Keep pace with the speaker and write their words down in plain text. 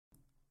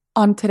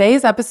On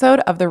today's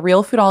episode of the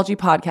Real Foodology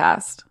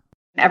podcast.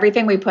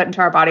 Everything we put into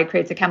our body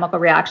creates a chemical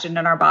reaction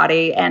in our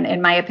body. And in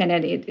my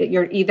opinion,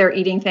 you're either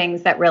eating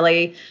things that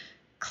really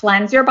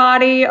cleanse your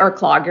body or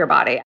clog your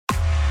body.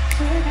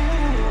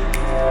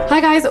 Hi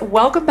guys,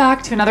 welcome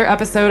back to another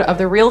episode of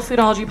the Real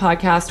Foodology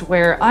podcast,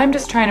 where I'm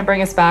just trying to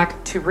bring us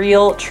back to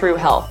real, true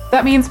health.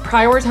 That means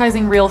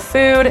prioritizing real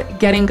food,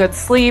 getting good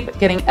sleep,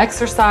 getting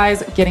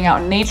exercise, getting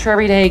out in nature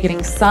every day,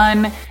 getting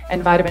sun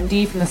and vitamin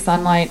D from the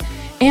sunlight,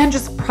 and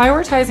just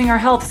prioritizing our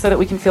health so that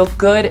we can feel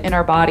good in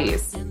our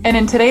bodies. And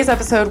in today's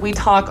episode, we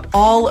talk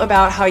all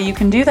about how you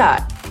can do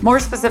that. More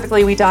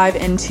specifically, we dive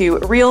into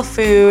real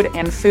food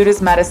and food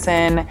as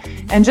medicine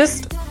and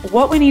just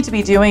what we need to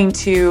be doing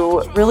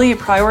to really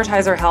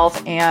prioritize our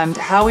health and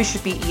how we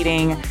should be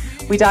eating.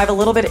 We dive a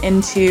little bit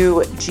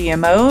into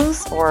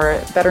GMOs,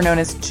 or better known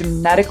as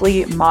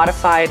genetically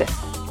modified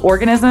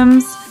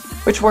organisms,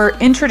 which were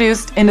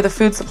introduced into the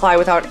food supply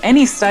without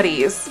any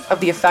studies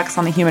of the effects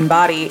on the human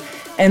body.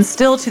 And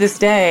still to this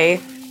day,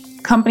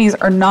 companies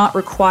are not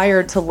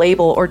required to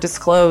label or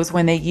disclose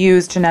when they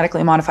use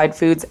genetically modified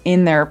foods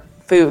in their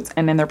foods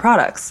and in their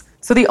products.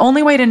 So the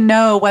only way to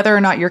know whether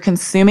or not you're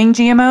consuming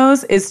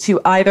GMOs is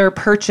to either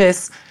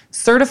purchase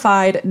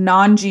certified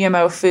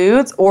non-GMO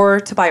foods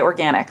or to buy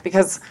organic,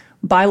 because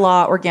by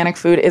law, organic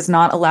food is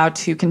not allowed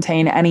to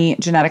contain any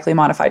genetically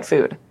modified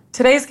food.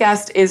 Today's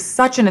guest is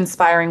such an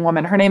inspiring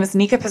woman. Her name is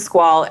Neka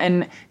Pasquale,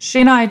 and she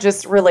and I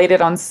just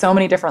related on so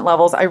many different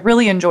levels. I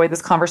really enjoyed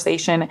this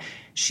conversation.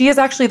 She is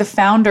actually the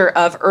founder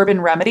of Urban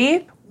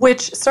Remedy,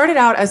 which started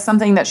out as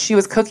something that she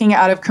was cooking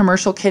out of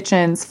commercial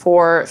kitchens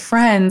for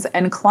friends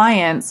and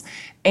clients.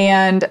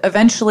 And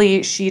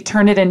eventually she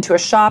turned it into a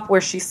shop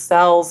where she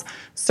sells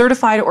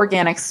certified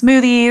organic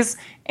smoothies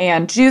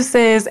and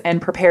juices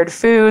and prepared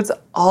foods.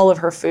 All of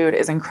her food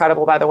is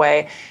incredible, by the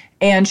way.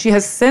 And she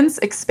has since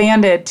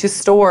expanded to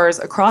stores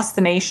across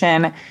the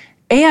nation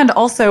and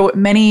also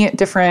many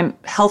different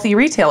healthy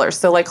retailers.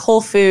 So like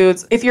Whole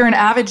Foods. If you're an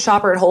avid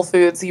shopper at Whole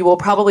Foods, you will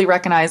probably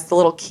recognize the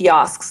little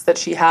kiosks that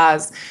she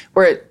has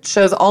where it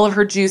shows all of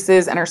her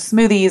juices and her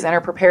smoothies and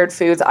her prepared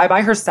foods. I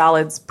buy her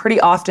salads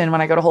pretty often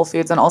when I go to Whole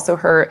Foods, and also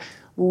her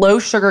low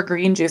sugar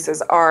green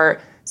juices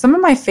are some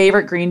of my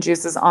favorite green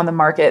juices on the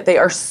market. They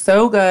are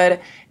so good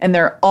and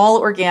they're all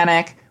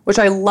organic, which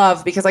I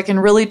love because I can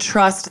really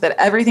trust that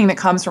everything that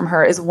comes from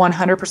her is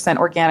 100%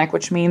 organic,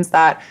 which means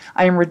that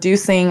I am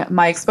reducing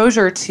my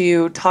exposure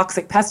to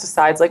toxic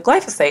pesticides like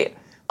glyphosate.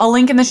 I'll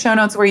link in the show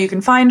notes where you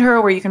can find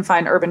her, where you can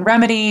find Urban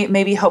Remedy.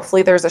 Maybe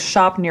hopefully there's a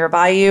shop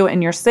nearby you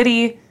in your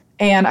city,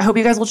 and I hope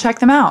you guys will check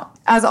them out.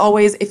 As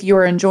always, if you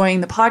are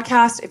enjoying the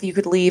podcast, if you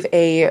could leave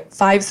a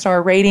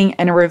 5-star rating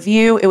and a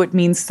review, it would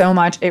mean so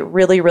much. It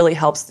really, really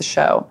helps the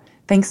show.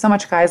 Thanks so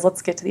much, guys.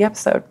 Let's get to the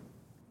episode.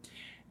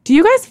 Do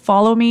you guys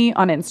follow me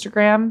on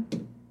Instagram?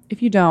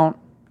 If you don't,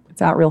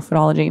 it's at Real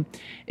Foodology.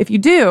 If you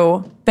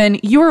do, then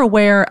you are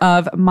aware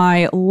of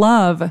my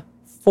love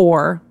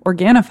for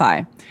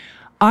Organifi.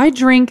 I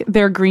drink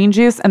their green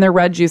juice and their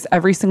red juice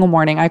every single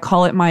morning. I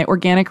call it my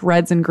organic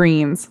reds and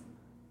greens.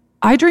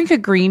 I drink a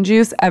green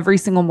juice every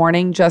single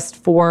morning just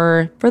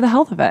for the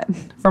health of it,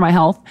 for my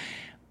health.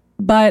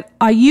 But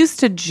I used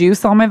to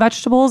juice all my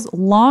vegetables.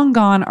 Long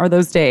gone are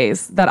those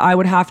days that I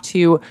would have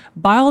to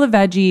buy all the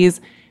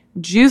veggies,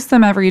 juice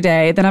them every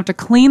day, then have to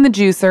clean the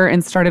juicer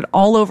and start it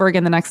all over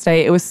again the next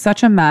day. It was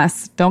such a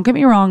mess. Don't get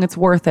me wrong, it's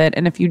worth it.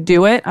 And if you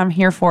do it, I'm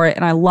here for it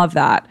and I love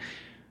that.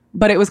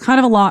 But it was kind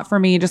of a lot for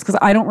me just because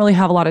I don't really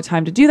have a lot of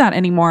time to do that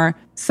anymore.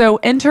 So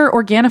enter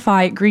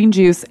Organifi green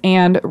juice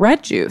and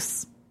red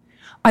juice.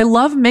 I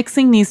love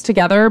mixing these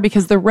together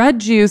because the red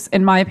juice,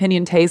 in my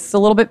opinion, tastes a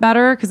little bit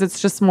better because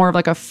it's just more of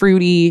like a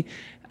fruity,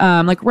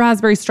 like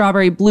raspberry,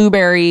 strawberry,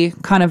 blueberry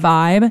kind of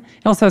vibe.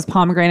 It also has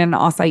pomegranate and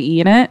acai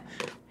in it.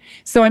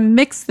 So I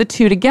mix the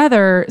two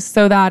together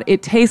so that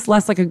it tastes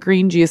less like a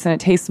green juice and it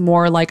tastes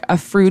more like a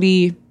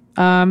fruity,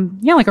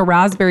 like a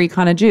raspberry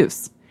kind of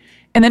juice.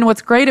 And then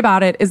what's great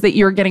about it is that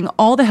you're getting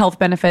all the health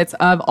benefits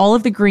of all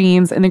of the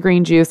greens in the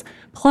green juice,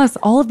 plus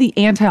all of the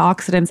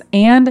antioxidants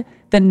and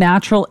the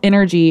natural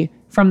energy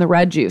from the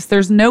red juice.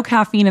 There's no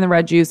caffeine in the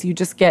red juice. You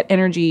just get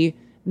energy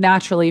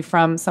naturally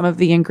from some of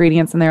the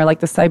ingredients in there,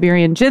 like the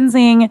Siberian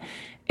ginseng,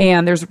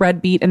 and there's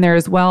red beet in there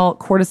as well,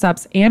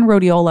 cordyceps and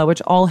rhodiola,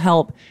 which all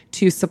help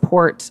to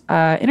support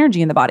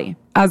energy in the body.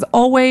 As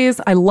always,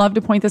 I love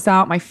to point this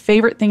out. My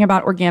favorite thing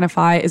about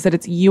Organifi is that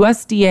it's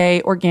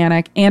USDA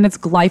organic and it's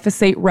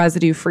glyphosate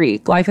residue free.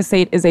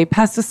 Glyphosate is a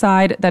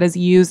pesticide that is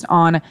used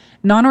on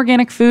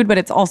non-organic food, but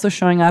it's also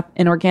showing up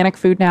in organic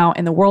food now.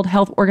 And the World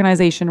Health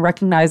Organization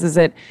recognizes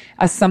it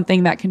as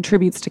something that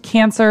contributes to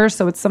cancer.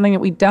 So it's something that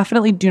we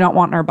definitely do not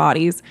want in our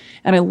bodies.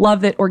 And I love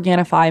that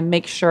Organifi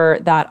makes sure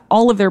that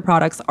all of their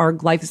products are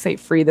glyphosate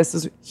free. This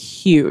is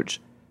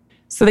huge.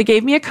 So they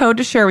gave me a code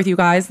to share with you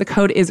guys. The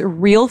code is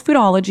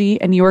REALFoodology,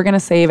 and you are going to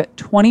save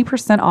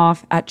 20%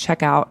 off at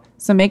checkout.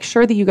 So make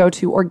sure that you go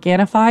to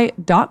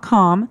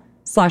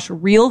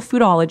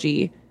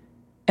Organifi.com/RealFoodology,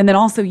 and then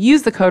also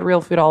use the code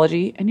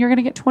RealFoodology, and you're going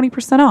to get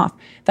 20% off.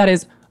 That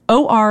is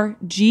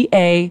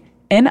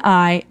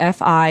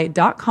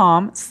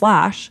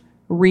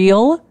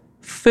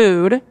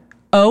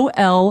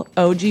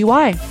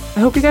nifi.com/realfoodolgy. I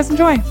hope you guys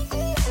enjoy.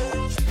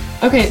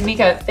 Okay,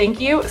 Neka, thank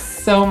you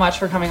so much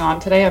for coming on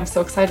today. I'm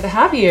so excited to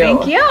have you.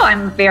 Thank you.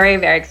 I'm very,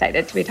 very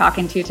excited to be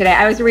talking to you today.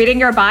 I was reading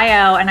your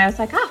bio and I was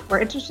like, we're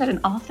interested in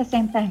all the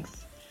same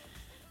things.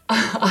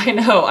 I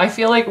know. I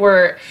feel like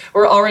we're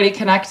already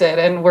connected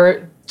and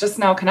we're just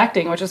now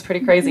connecting, which is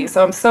pretty crazy.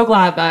 So I'm so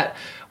glad that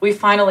we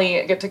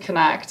finally get to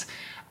connect.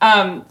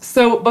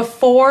 So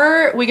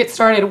before we get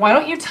started, why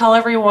don't you tell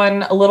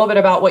everyone a little bit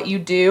about what you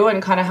do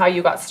and kind of how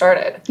you got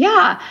started?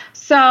 Yeah.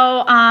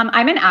 So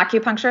I'm an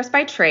acupuncturist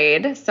by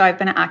trade. So I've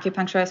been an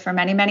acupuncturist for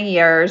many, many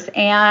years.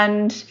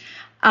 And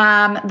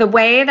the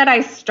way that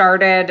I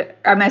started,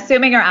 I'm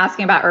assuming you're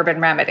asking about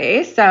Urban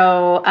Remedy.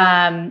 So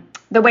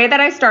the way that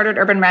I started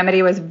Urban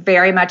Remedy was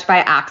very much by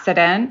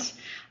accident.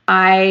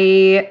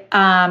 I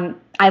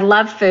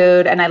love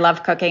food and I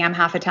love cooking. I'm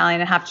half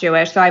Italian and half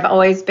Jewish. So I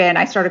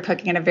started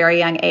cooking at a very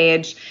young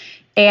age.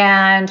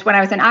 And when I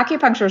was in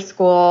acupuncture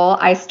school,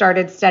 I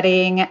started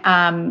studying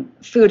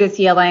food is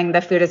healing,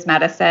 the food is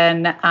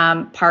medicine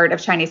part of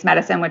Chinese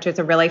medicine, which is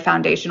a really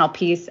foundational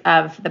piece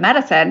of the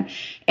medicine,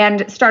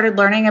 and started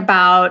learning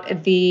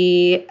about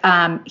the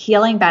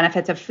healing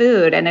benefits of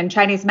food. And in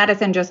Chinese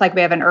medicine, just like we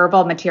have an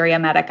herbal materia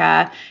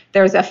medica,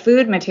 there's a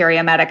food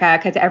materia medica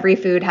because every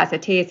food has a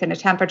taste and a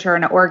temperature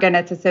and an organ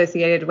it's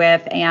associated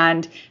with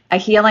and a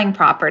healing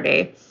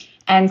property.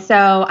 And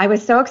so I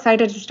was so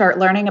excited to start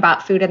learning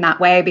about food in that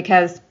way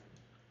because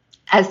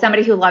as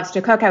somebody who loves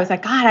to cook, I was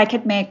like, God, I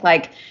could make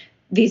like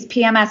these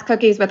PMS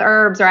cookies with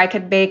herbs, or I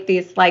could make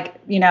these like,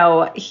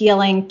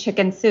 healing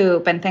chicken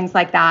soup and things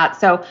like that.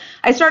 So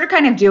I started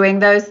kind of doing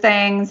those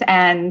things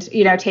and,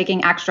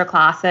 taking extra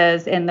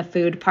classes in the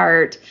food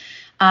part.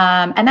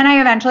 And then I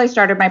eventually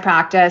started my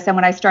practice. And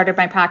when I started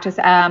my practice,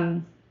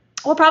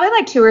 probably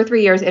like 2 or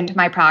 3 years into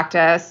my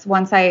practice,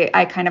 once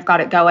I kind of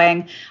got it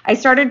going, I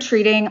started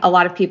treating a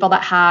lot of people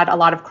that had a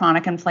lot of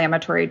chronic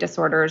inflammatory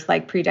disorders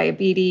like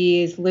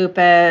prediabetes,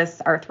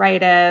 lupus,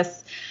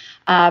 arthritis,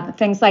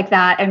 things like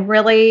that, and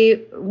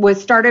really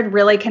started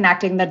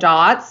connecting the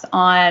dots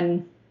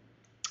on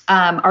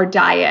our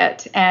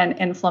diet and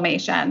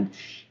inflammation.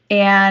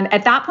 And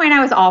at that point,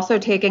 I was also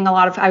taking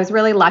I was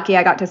really lucky.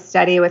 I got to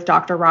study with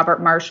Dr.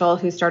 Robert Marshall,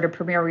 who started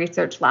Premier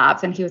Research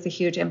Labs, and he was a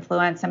huge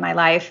influence in my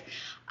life.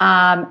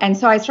 And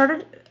so I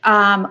started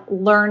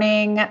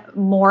learning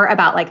more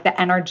about like the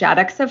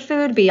energetics of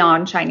food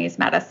beyond Chinese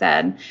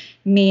medicine,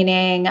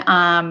 meaning,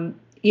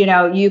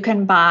 you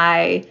can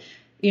buy,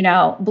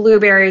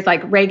 blueberries,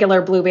 like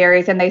regular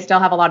blueberries, and they still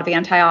have a lot of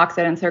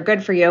antioxidants. They're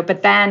good for you.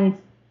 But then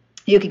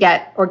you could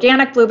get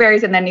organic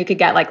blueberries, and then you could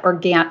get like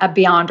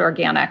beyond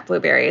organic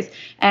blueberries,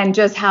 and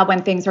just how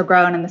when things are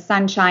grown in the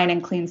sunshine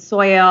and clean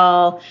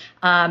soil,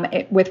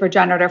 with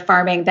regenerative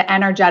farming, the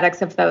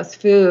energetics of those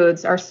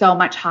foods are so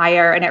much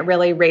higher, and it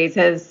really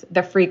raises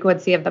the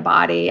frequency of the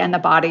body and the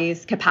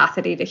body's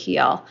capacity to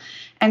heal.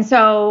 And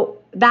so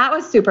that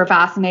was super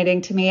fascinating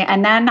to me.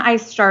 And then I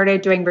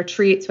started doing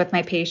retreats with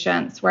my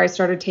patients where I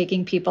started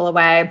taking people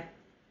away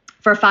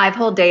for 5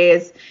 whole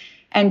days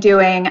and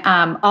doing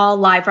all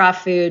live raw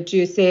food,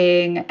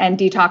 juicing, and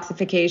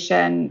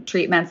detoxification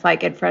treatments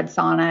like infrared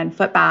sauna and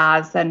foot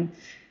baths and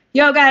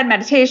yoga and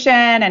meditation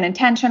and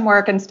intention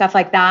work and stuff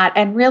like that.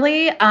 And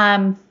really,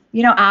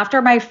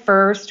 after my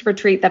first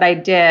retreat that I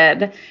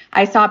did,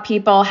 I saw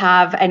people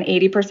have an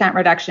 80%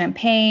 reduction in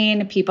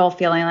pain, people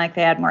feeling like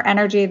they had more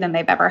energy than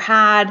they've ever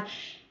had.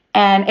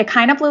 And it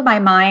kind of blew my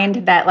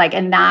mind that like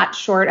in that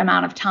short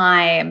amount of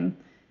time,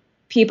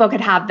 people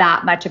could have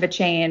that much of a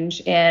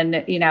change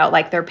in,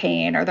 like their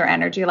pain or their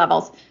energy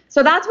levels.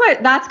 So that's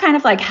kind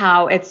of like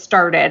how it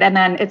started. And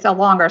then it's a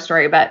longer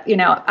story, but,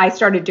 I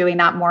started doing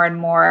that more and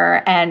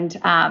more,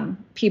 and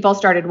people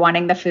started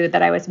wanting the food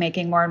that I was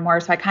making more and more.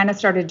 So I kind of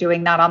started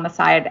doing that on the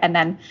side. And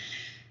then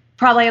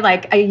probably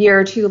like a year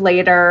or two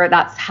later,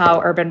 that's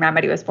how Urban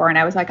Remedy was born.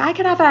 I was like, I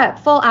could have a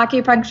full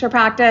acupuncture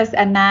practice.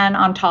 And then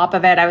on top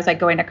of it, I was like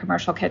going to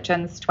commercial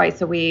kitchens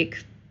twice a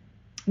week,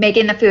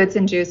 making the foods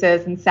and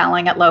juices and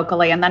selling it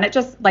locally. And then it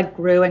just like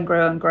grew and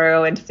grew and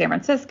grew into San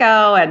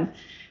Francisco. And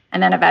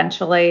then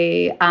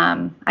eventually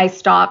I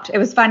stopped. It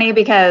was funny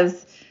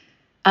because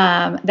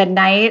the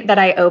night that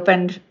I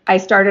opened, I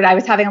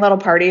was having a little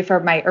party for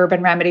my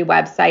Urban Remedy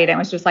website. And it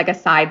was just like a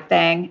side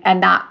thing.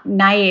 And that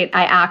night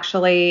I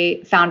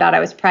actually found out I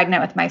was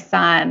pregnant with my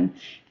son.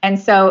 And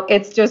so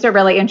it's just a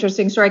really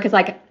interesting story because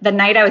like the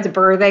night I was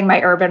birthing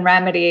my Urban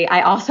Remedy,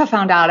 I also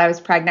found out I was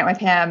pregnant with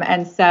him.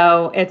 And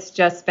so it's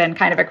just been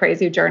kind of a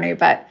crazy journey.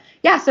 But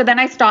yeah, so then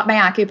I stopped my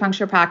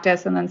acupuncture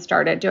practice and then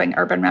started doing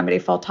Urban Remedy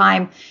full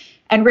time.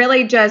 And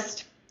really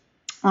just,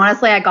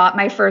 honestly, I got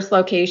my first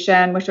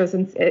location, which was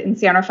in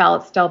San Rafael.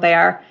 It's still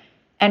there.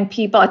 And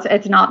people,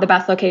 it's not the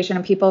best location.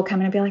 And people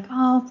come in and be like,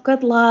 oh,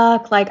 good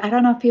luck. Like, I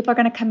don't know if people are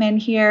going to come in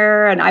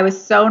here. And I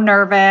was so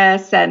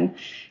nervous. And,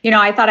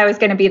 I thought I was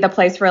going to be the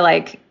place for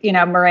like,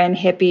 Marin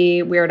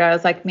hippie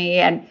weirdos like me.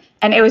 And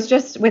And it was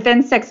just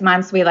within 6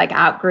 months, we like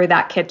outgrew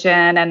that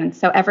kitchen. And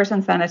so ever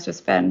since then, it's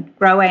just been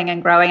growing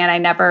and growing. And I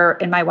never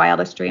in my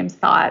wildest dreams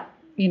thought,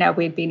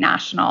 we'd be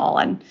national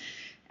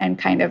and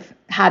kind of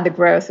had the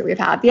growth that we've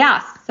had.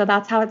 Yeah. So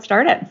that's how it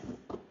started.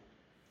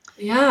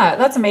 Yeah,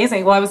 that's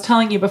amazing. Well, I was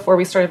telling you before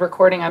we started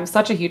recording, I'm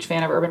such a huge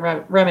fan of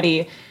Urban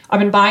Remedy. I've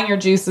been buying your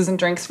juices and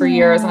drinks for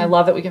years, and I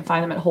love that we can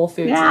find them at Whole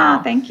Foods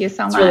now. Thank you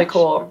so much. It's really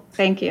cool.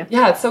 Thank you.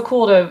 Yeah, it's so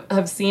cool to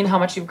have seen how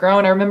much you've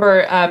grown. I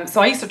remember,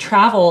 so I used to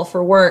travel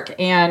for work,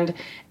 and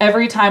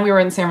every time we were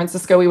in San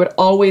Francisco, we would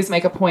always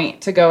make a point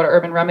to go to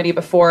Urban Remedy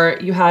before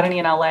you had any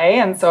in LA,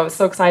 and so I was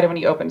so excited when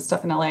you opened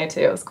stuff in LA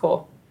too. It was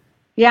cool.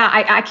 Yeah,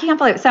 I can't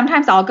believe it.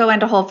 Sometimes I'll go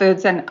into Whole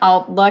Foods and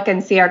I'll look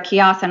and see our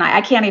kiosk and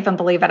I can't even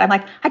believe it. I'm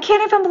like, I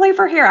can't even believe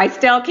we're here. I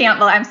still can't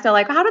believe, I'm still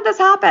like, how did this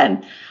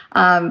happen?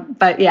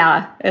 But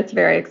yeah, it's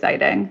very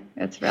exciting.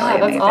 It's really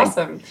amazing. That's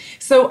awesome.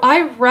 So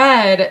I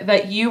read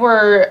that you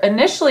were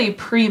initially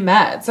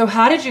pre-med. So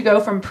how did you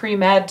go from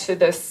pre-med to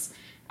this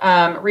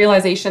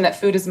realization that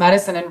food is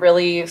medicine and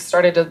really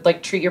started to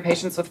like treat your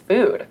patients with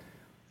food?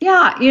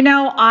 Yeah,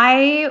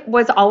 I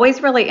was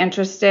always really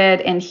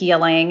interested in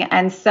healing.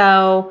 And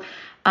so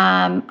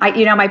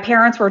my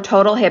parents were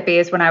total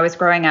hippies when I was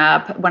growing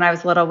up. When I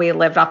was little, we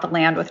lived off the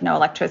land with no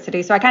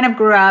electricity. So I kind of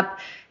grew up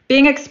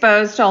being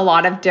exposed to a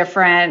lot of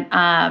different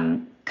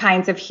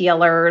kinds of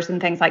healers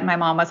and things. Like my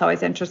mom was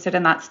always interested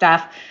in that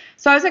stuff.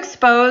 So I was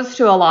exposed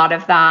to a lot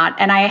of that.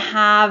 And I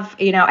have,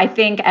 I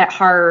think at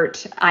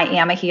heart, I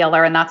am a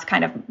healer, and that's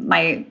kind of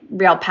my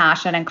real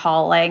passion and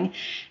calling.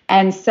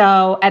 And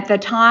so at the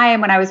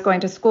time when I was going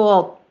to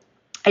school,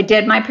 I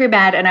did my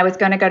pre-med and I was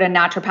going to go to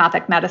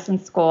naturopathic medicine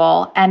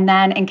school. And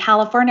then in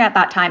California at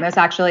that time, it was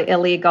actually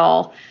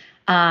illegal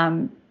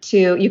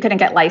you couldn't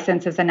get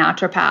licensed as a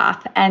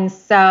naturopath. And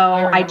so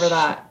I remember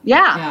that.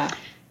 Yeah.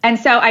 And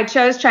so I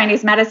chose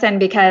Chinese medicine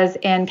because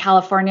in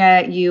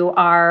California, you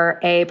are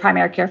a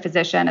primary care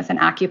physician as an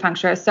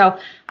acupuncturist. So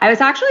I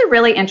was actually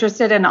really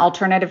interested in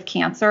alternative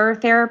cancer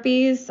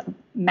therapies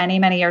many,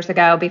 many years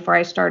ago before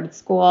I started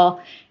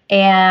school.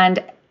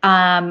 And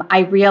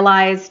I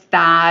realized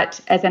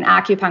that as an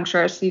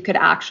acupuncturist, you could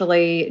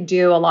actually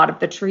do a lot of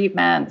the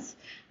treatments.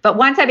 But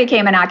once I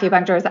became an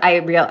acupuncturist,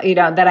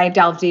 then I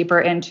delved deeper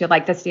into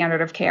like the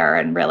standard of care,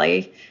 and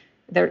really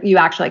you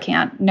actually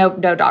can't, no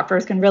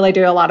doctors can really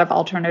do a lot of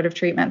alternative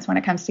treatments when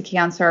it comes to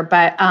cancer.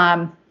 But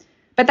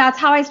that's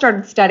how I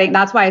started studying.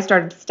 That's why I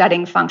started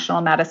studying functional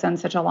medicine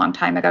such a long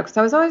time ago, because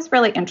I was always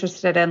really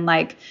interested in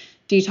like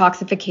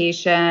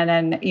detoxification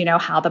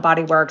and, how the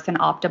body works and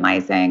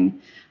optimizing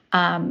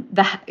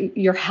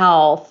your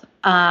health.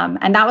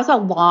 And that was a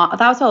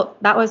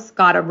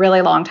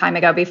really long time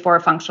ago, before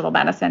functional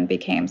medicine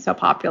became so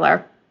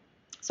popular.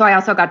 So I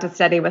also got to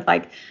study with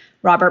like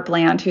Robert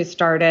Bland, who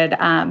started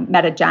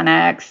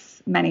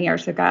Metagenics many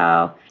years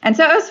ago. And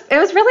so it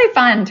was really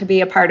fun to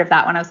be a part of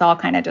that when I was all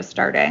kind of just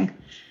starting.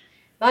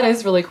 That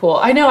is really cool.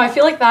 I know. I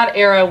feel like that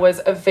era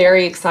was a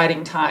very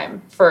exciting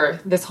time for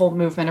this whole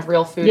movement of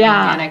real food and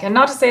organic. And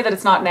not to say that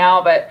it's not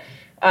now, but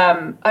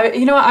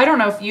I don't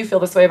know if you feel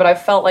this way, but I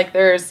felt like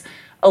there's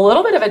a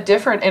little bit of a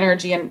different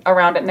energy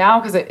around it now,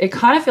 because it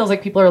kind of feels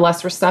like people are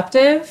less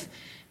receptive,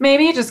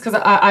 maybe just because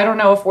I don't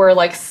know if we're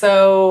like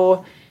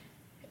so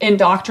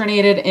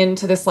indoctrinated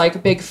into this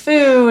like big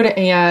food,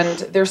 and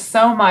there's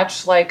so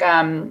much like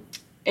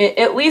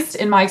at least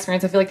in my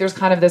experience, I feel like there's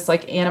kind of this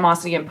like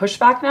animosity and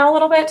pushback now a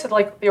little bit to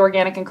like the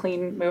organic and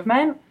clean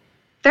movement.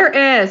 There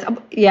is.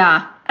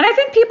 Yeah. And I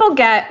think people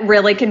get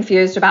really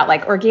confused about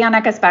like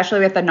organic, especially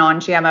with the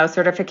non-GMO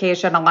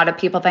certification. A lot of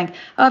people think,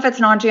 oh, if it's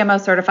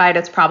non-GMO certified,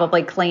 it's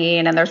probably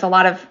clean. And there's a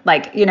lot of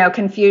like,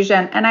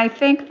 confusion. And I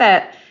think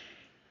that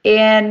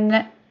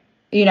in,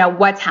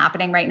 what's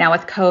happening right now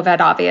with COVID,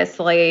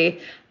 obviously,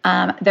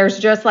 there's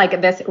just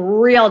like this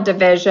real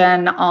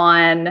division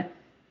on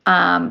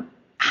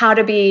how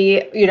to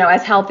be,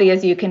 as healthy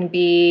as you can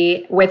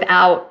be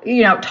without,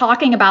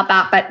 talking about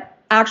that. But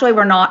actually,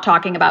 we're not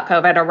talking about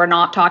COVID, or we're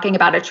not talking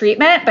about a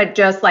treatment, but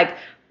just like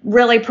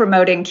really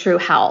promoting true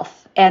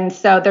health. And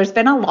so there's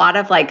been a lot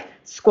of like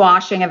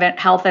squashing of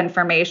health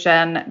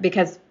information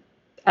because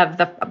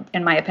of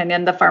in my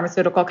opinion, the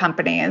pharmaceutical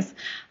companies.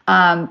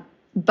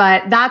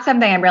 But that's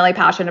something I'm really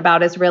passionate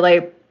about, is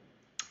really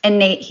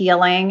innate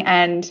healing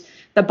and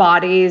the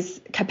body's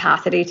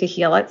capacity to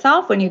heal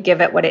itself when you give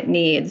it what it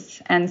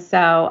needs. And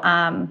so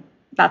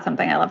that's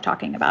something I love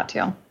talking about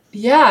too.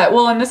 Yeah,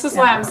 well, and this is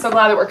why I'm so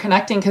glad that we're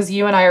connecting, because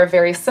you and I are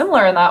very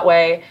similar in that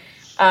way.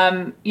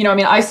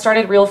 I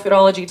started Real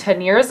Foodology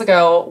 10 years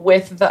ago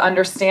with the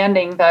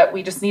understanding that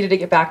we just needed to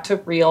get back to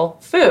real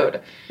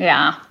food.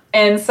 Yeah.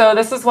 And so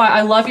this is why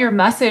I love your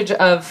message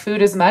of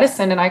food as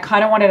medicine. And I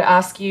kind of wanted to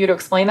ask you to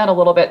explain that a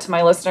little bit to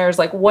my listeners.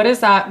 Like, what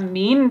does that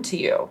mean to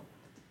you?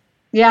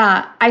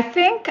 Yeah, I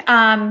think,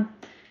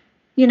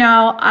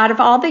 out of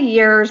all the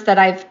years that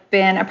I've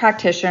been a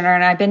practitioner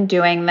and I've been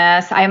doing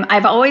this,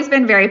 I've always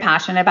been very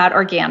passionate about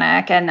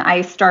organic. And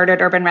I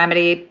started Urban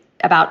Remedy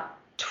about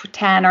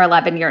 10 or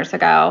 11 years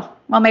ago,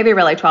 well, maybe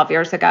really 12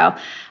 years ago,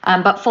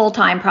 but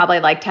full-time probably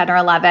like 10 or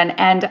 11.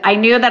 And I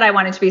knew that I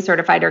wanted to be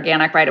certified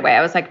organic right away.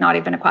 I was like, not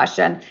even a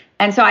question.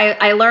 And so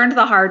I learned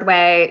the hard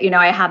way.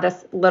 I had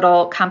this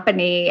little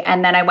company,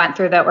 and then I went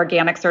through the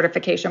organic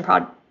certification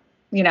project.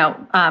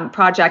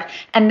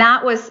 And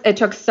it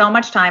took so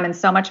much time and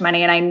so much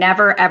money. And I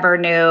never, ever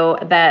knew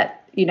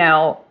that,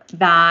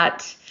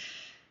 that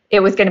it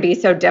was going to be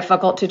so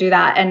difficult to do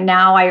that. And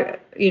now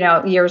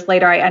years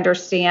later, I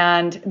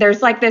understand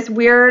there's like this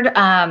weird,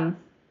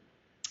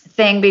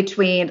 thing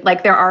between,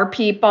 like,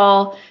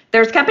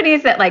 there's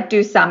companies that like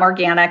do some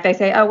organic. They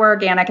say, oh, we're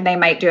organic, and they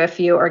might do a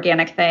few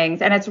organic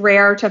things. And it's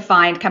rare to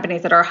find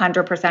companies that are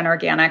 100%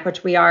 organic,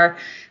 which we are,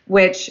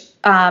 which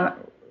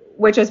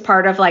is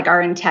part of like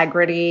our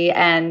integrity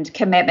and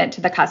commitment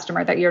to the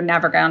customer, that you're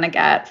never going to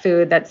get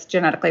food that's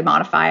genetically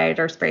modified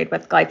or sprayed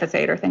with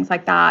glyphosate or things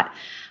like that.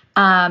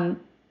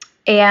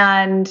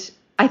 And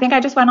I think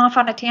I just went off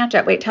on a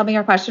tangent. Wait, tell me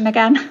your question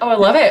again. Oh, I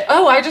love it.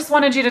 Oh, I just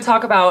wanted you to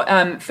talk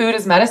about food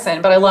as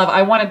medicine, but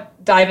I want to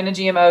dive into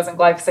GMOs and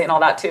glyphosate and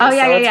all that too. Oh,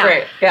 yeah, so yeah,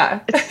 great.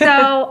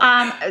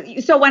 Yeah.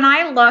 So when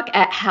I look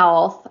at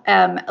health,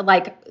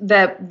 like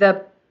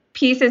the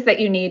pieces that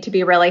you need to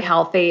be really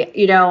healthy,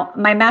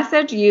 my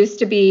message used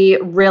to be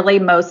really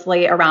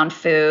mostly around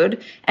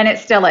food, and it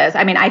still is.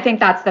 I mean, I think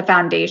that's the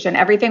foundation.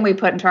 Everything we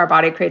put into our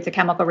body creates a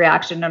chemical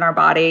reaction in our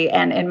body.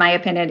 And in my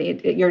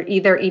opinion, you're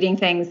either eating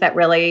things that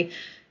really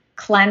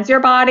cleanse your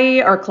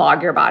body or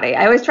clog your body.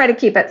 I always try to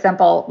keep it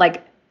simple.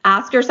 Like,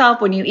 ask yourself,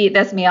 when you eat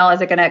this meal,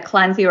 is it going to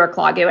cleanse you or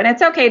clog you? And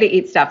it's okay to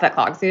eat stuff that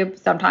clogs you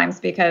sometimes,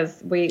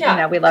 because we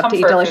love to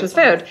eat delicious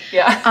food.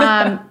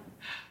 Yeah.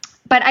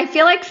 But I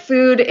feel like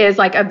food is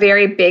like a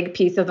very big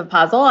piece of the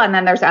puzzle. And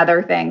then there's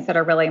other things that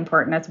are really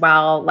important as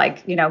well,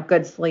 like,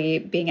 good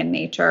sleep, being in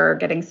nature,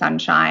 getting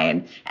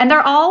sunshine. And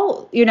they're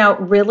all,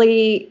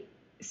 really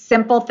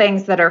simple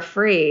things that are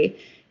free,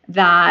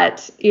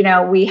 that,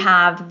 we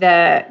have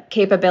the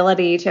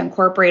capability to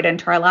incorporate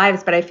into our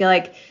lives. But I feel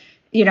like,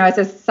 as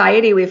a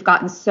society, we've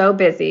gotten so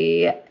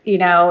busy,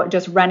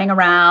 just running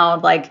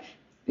around, like,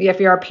 if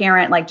you're a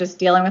parent, like just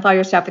dealing with all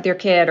your stuff with your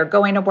kid or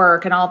going to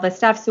work and all this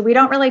stuff. So we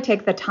don't really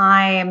take the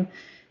time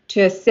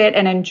to sit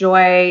and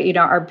enjoy,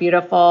 our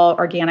beautiful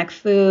organic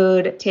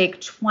food. Take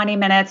 20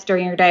 minutes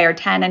during your day, or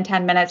 10 and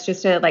 10 minutes,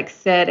 just to like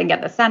sit and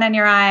get the sun in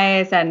your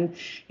eyes and,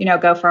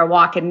 go for a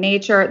walk in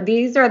nature.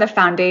 These are the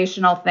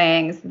foundational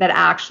things that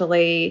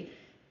actually,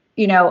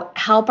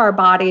 help our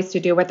bodies to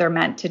do what they're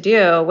meant to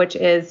do, which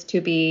is to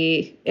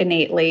be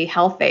innately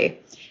healthy.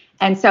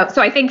 And so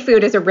I think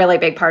food is a really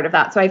big part of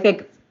that. So I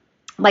think,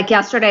 like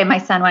yesterday, my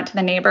son went to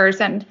the neighbors,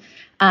 and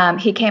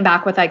he came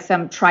back with like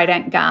some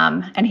Trident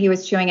gum, and he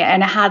was chewing it,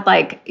 and it had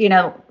like,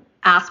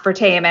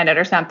 aspartame in it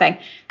or something.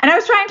 And I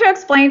was trying to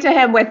explain to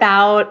him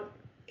without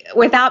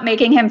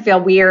making him feel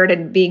weird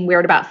and being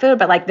weird about food,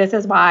 but like, this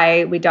is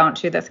why we don't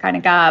chew this kind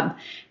of gum.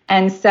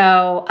 And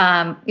so,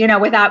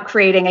 without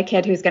creating a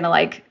kid who's going to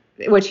like,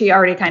 which he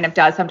already kind of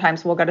does.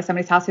 Sometimes we'll go to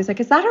somebody's house. He's like,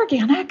 is that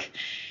organic?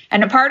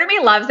 And a part of me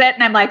loves it.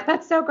 And I'm like,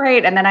 that's so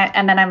great. And then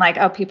I'm like,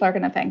 oh, people are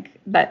going to think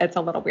that it's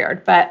a little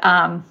weird, but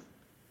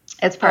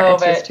it's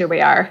just who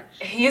we are.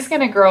 He's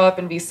going to grow up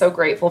and be so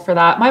grateful for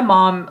that. My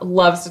mom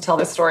loves to tell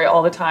this story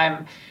all the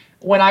time.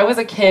 When I was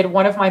a kid,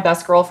 one of my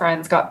best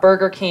girlfriends got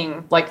Burger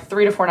King like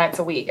 3 to 4 nights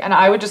a week. And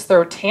I would just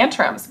throw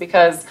tantrums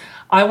because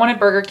I wanted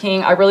Burger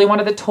King. I really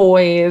wanted the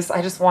toys.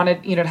 I just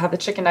wanted, to have the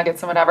chicken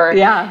nuggets and whatever.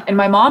 Yeah. And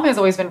my mom has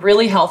always been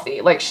really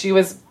healthy. Like, she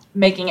was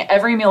making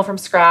every meal from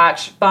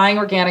scratch, buying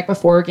organic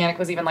before organic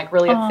was even like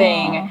really a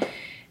thing.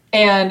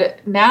 And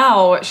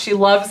now she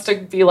loves to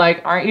be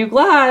like, aren't you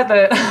glad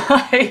that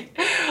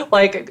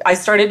I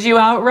started you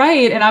out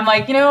right? And I'm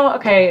like,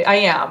 okay, I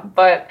am.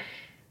 But,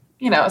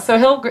 so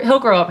he'll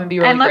grow up and be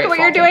really And look grateful. at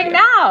what you're doing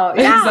now.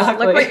 Yeah.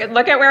 Exactly.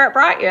 Look at where it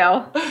brought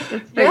you.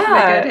 It's the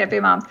good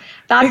hippie moms.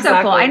 That's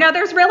so cool. I know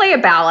there's really a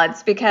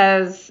balance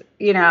because,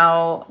 and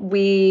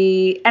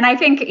I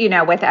think,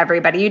 with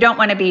everybody, you don't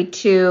want to be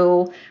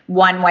too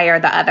one way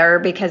or the other,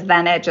 because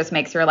then it just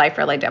makes your life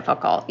really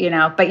difficult,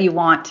 but you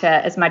want to,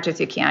 as much as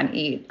you can,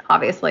 eat,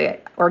 obviously,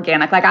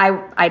 organic. Like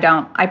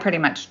I pretty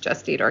much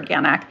just eat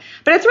organic,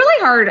 but it's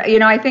really hard.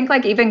 I think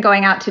like even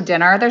going out to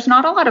dinner, there's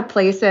not a lot of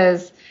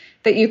places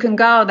that you can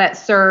go that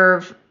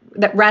serve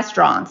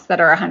restaurants that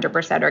are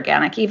 100%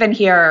 organic, even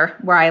here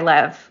where I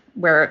live,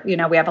 where,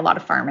 we have a lot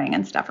of farming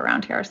and stuff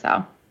around here.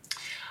 So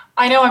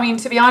I know. I mean,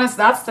 to be honest,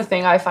 that's the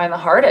thing I find the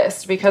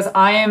hardest, because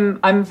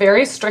I'm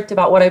very strict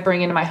about what I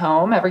bring into my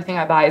home. Everything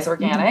I buy is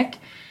organic.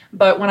 Mm-hmm.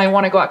 But when I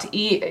want to go out to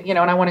eat, and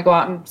I want to go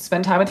out and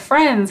spend time with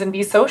friends and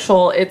be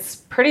social, it's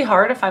pretty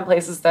hard to find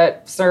places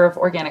that serve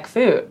organic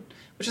food,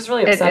 which is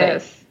really upsetting. It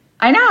is.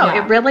 I know.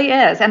 Yeah. It really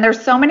is. And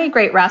there's so many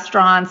great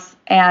restaurants.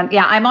 And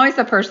yeah, I'm always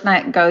the person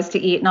that goes to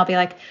eat, and I'll be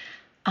like,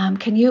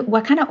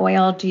 what kind of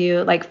oil do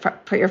you like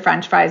put your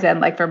French fries in,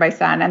 like for my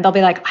son? And they'll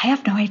be like, I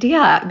have no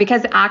idea,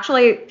 because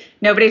actually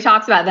nobody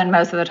talks about it. Then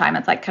most of the time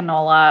it's like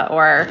canola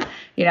or,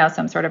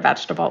 some sort of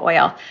vegetable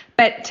oil.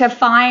 But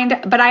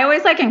I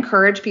always like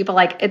encourage people,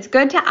 like, it's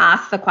good to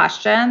ask the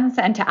questions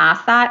and to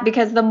ask that,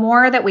 because the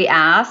more that we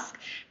ask,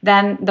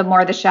 then the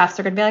more the chefs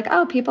are going to be like,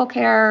 oh, people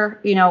care,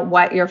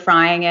 what you're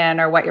frying in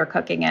or what you're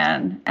cooking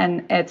in.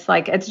 And it's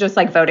just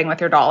like voting with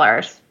your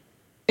dollars.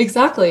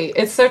 Exactly.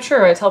 It's so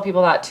true. I tell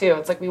people that too.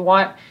 It's like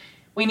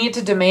we need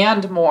to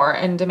demand more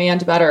and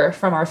demand better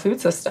from our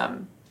food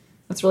system.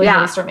 That's really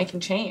how we start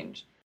making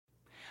change.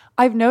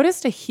 I've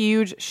noticed a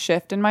huge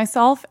shift in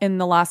myself in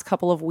the last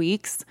couple of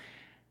weeks.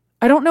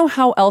 I don't know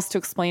how else to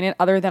explain it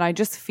other than I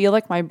just feel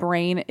like my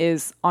brain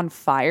is on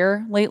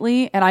fire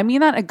lately. And I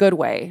mean that in a good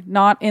way,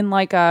 not in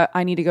like a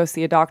I need to go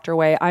see a doctor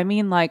way. I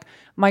mean like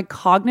my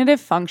cognitive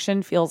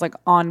function feels like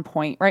on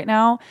point right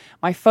now.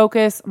 My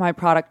focus, my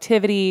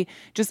productivity,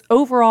 just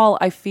overall,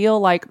 I feel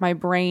like my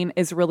brain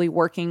is really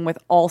working with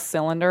all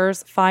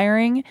cylinders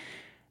firing.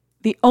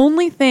 The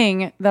only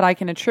thing that I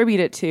can attribute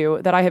it to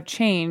that I have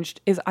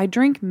changed is I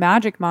drink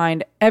Magic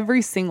Mind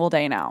every single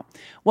day now.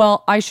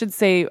 Well, I should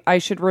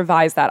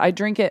revise that. I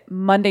drink it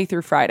Monday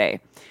through Friday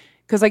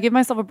because I give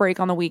myself a break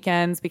on the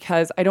weekends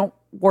because I don't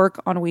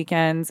work on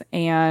weekends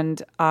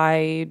and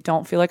I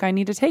don't feel like I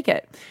need to take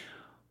it.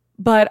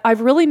 But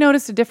I've really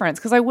noticed a difference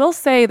because I will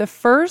say the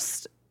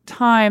first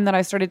time that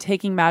I started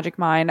taking Magic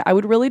Mind, I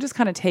would really just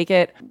kind of take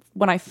it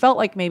when I felt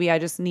like maybe I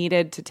just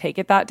needed to take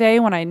it that day,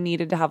 when I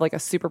needed to have like a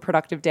super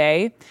productive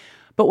day.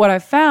 But what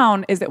I've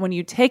found is that when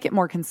you take it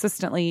more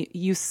consistently,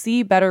 you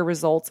see better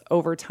results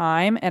over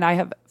time. And I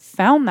have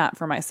found that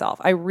for myself.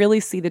 I really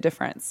see the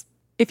difference.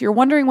 If you're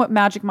wondering what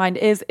Magic Mind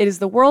is, it is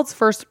the world's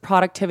first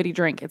productivity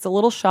drink. It's a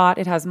little shot.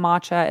 It has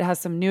matcha. It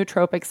has some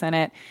nootropics in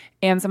it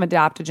and some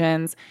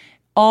adaptogens.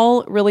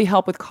 All really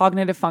help with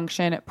cognitive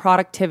function,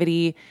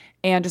 productivity,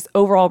 and just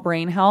overall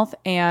brain health.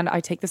 And I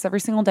take this every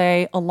single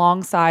day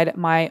alongside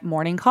my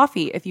morning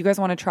coffee. If you guys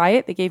want to try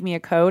it, they gave me a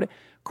code,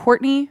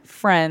 Courtney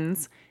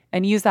Friends,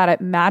 and use that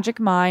at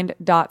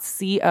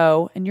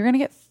magicmind.co, and you're going to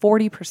get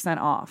 40%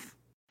 off.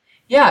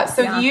 Yeah,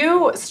 so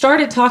you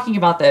started talking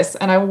about this,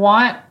 and I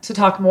want to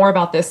talk more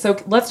about this.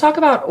 So let's talk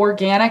about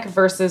organic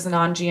versus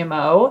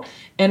non-GMO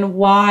and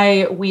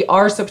why we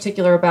are so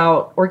particular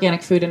about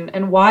organic food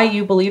and why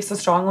you believe so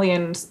strongly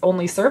in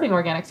only serving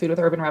organic food with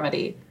Urban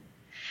Remedy.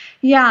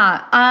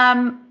 Yeah.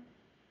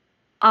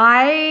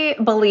 I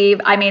believe,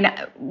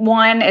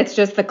 one, it's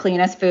just the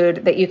cleanest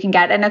food that you can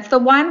get. And it's the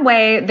one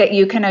way that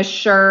you can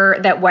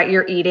assure that what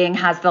you're eating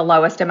has the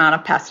lowest amount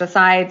of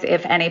pesticides,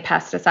 if any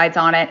pesticides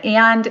on it.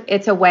 And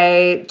it's a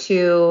way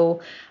to,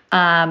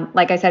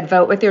 like I said,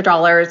 vote with your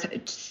dollars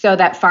so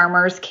that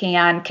farmers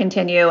can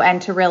continue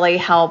and to really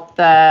help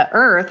the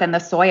earth and the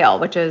soil,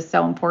 which is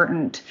so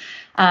important.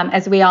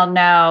 As we all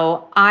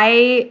know,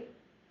 I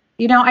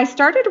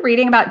started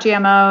reading about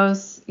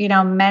GMOs,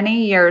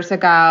 many years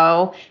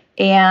ago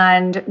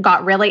and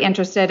got really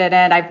interested in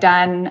it. I've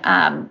done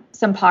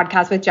some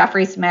podcasts with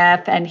Jeffrey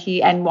Smith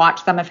and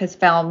watched some of his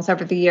films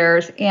over the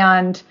years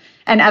and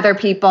other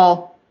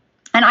people.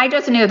 And I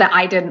just knew that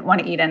I didn't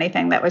want to eat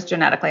anything that was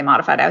genetically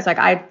modified. I was like,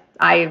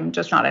 I'm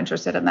just not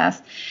interested in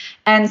this.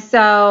 And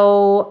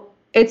so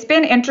it's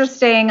been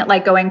interesting,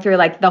 like going through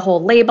like the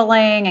whole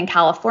labeling in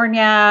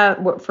California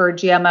for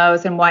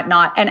GMOs and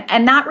whatnot.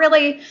 And that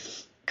really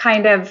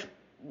kind of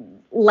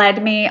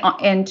led me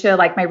into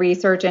like my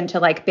research into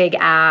like big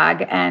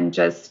ag and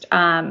just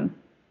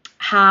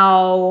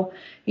how,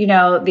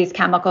 these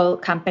chemical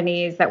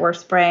companies that were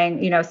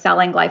spraying,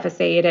 selling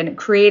glyphosate and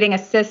creating a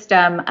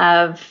system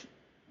of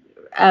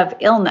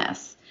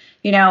illness,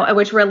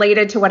 which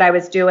related to what I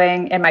was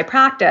doing in my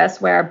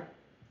practice where,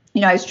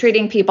 I was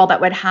treating people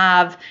that would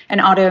have an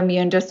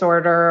autoimmune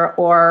disorder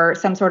or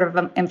some sort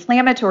of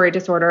inflammatory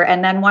disorder.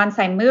 And then once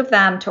I moved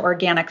them to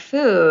organic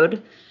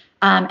food,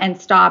 and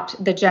stopped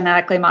the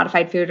genetically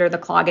modified food or the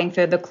clogging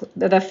food,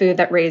 the food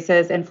that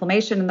raises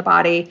inflammation in the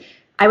body,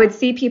 I would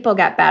see people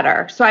get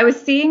better. So I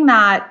was seeing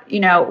that,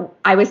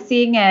 I was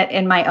seeing it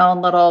in my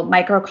own little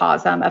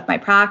microcosm of my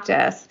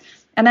practice.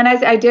 And then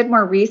as I did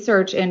more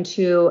research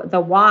into the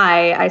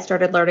why, I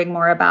started learning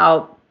more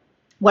about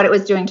what it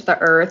was doing to the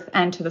earth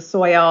and to the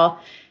soil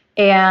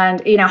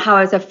and, how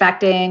it was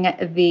affecting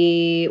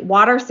the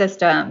water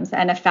systems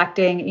and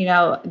affecting,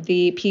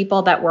 the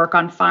people that work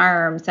on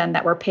farms and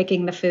that were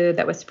picking the food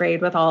that was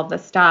sprayed with all of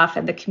this stuff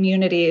and the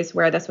communities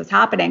where this was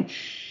happening,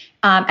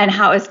 and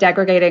how it was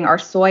degrading our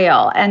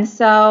soil. And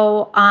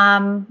so,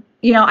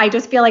 I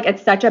just feel like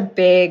it's such a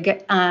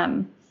big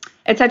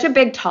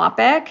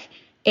topic.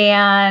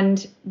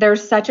 And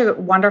there's such a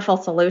wonderful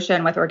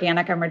solution with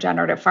organic and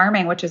regenerative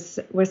farming, which is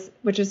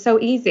so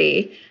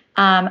easy.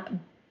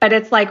 But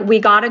it's like we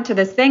got into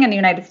this thing in the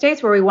United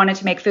States where we wanted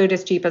to make food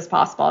as cheap as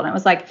possible. And it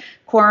was like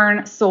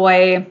corn,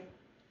 soy,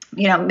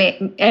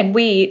 and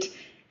wheat,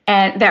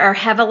 and that are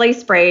heavily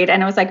sprayed.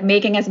 And it was like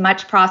making as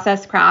much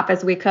processed crap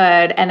as we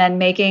could, and then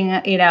making,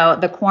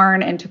 the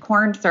corn into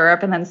corn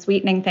syrup and then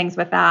sweetening things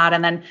with that.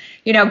 And then,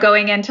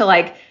 going into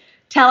like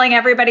telling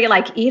everybody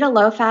like, eat a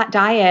low fat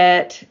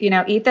diet,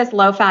 eat this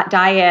low fat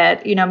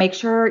diet, make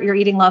sure you're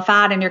eating low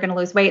fat and you're going to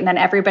lose weight. And then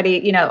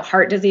everybody,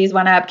 heart disease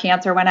went up,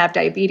 cancer went up,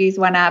 diabetes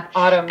went up.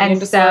 Autoimmune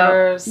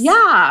disorders.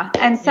 Yeah.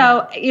 And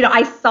so,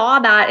 I saw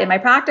that in my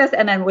practice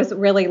and then was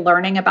really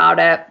learning about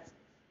it.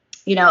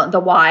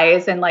 the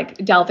whys and like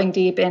delving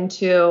deep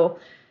into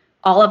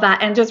all of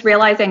that and just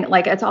realizing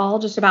like it's all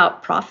just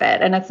about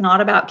profit and it's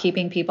not about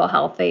keeping people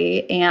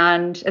healthy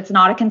and it's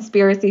not a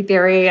conspiracy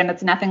theory and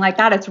it's nothing like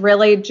that. It's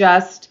really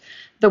just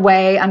the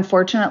way,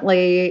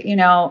 unfortunately,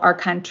 our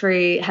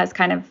country has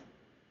kind of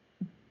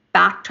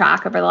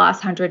backtracked over the last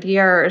 100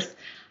 years.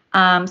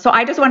 So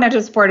I just wanted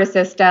to support a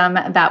system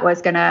that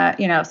was going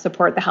to,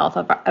 support the health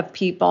of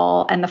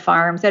people and the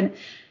farms and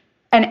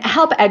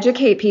help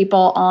educate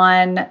people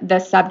on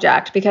this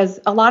subject, because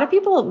a lot of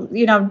people,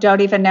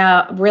 don't even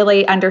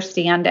really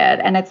understand it.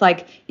 And it's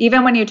like,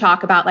 even when you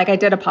talk about, like I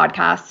did a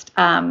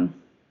podcast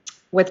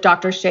with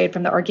Dr. Shade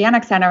from the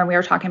Organic Center, and we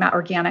were talking about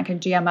organic and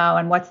GMO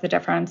and what's the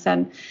difference.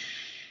 And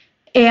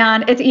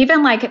it's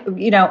even like,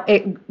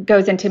 it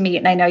goes into meat.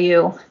 And I know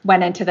you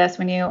went into this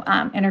when you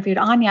interviewed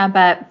Anya,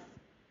 but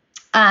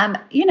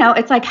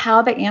it's like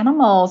how the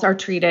animals are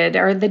treated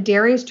or the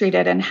dairy is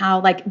treated and how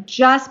like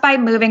just by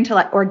moving to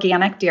like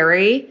organic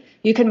dairy,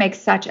 you can make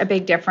such a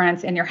big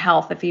difference in your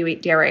health if you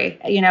eat dairy.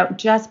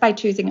 Just by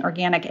choosing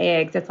organic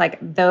eggs, it's like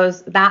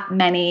that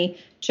many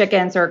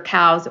chickens or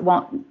cows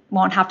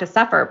won't have to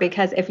suffer,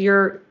 because if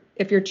you're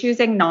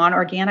choosing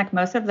non-organic,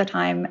 most of the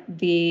time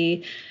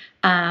the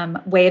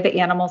way the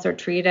animals are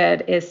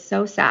treated is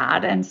so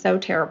sad and so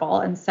terrible.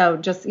 And so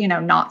just,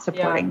 not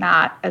supporting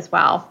that as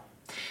well.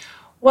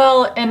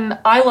 Well, and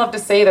I love to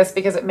say this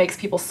because it makes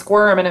people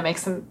squirm and it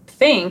makes them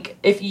think,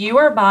 if you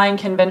are buying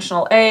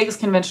conventional eggs,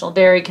 conventional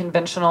dairy,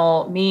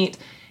 conventional meat,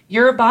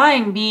 you're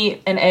buying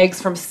meat and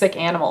eggs from sick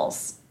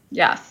animals.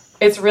 Yes.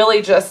 It's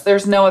really just,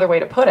 there's no other way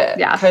to put it.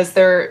 Yes. Because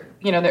they're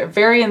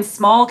very in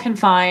small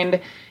confined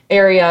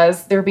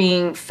areas. They're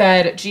being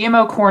fed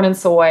GMO corn and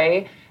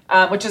soy,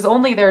 which is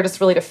only there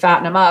just really to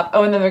fatten them up.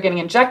 Oh, and then they're getting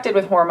injected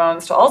with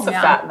hormones to also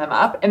fatten them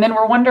up. And then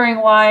we're wondering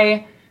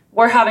why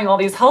we're having all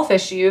these health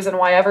issues and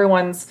why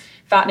everyone's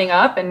fattening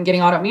up and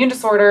getting autoimmune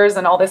disorders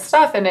and all this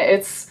stuff. And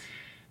it's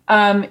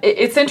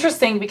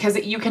interesting because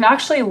you can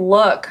actually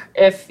look,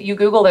 if you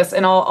Google this,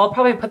 and I'll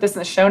probably put this in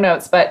the show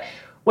notes, but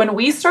when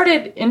we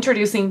started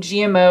introducing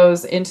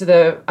GMOs into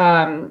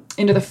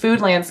the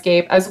food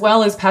landscape as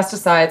well as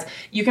pesticides,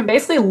 you can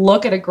basically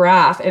look at a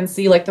graph and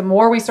see like the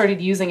more we started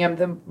using them,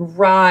 the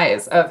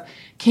rise of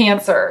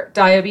cancer,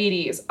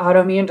 diabetes,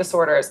 autoimmune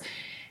disorders.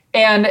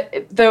 And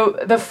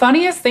the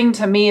funniest thing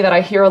to me that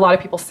I hear a lot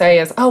of people say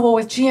is, oh, well,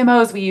 with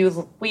GMOs,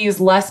 we use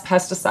less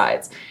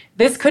pesticides.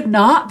 This could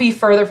not be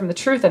further from the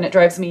truth, and it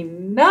drives me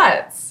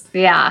nuts.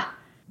 Yeah.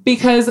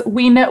 Because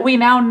we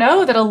now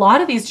know that a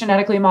lot of these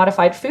genetically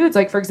modified foods,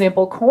 like, for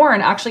example, corn,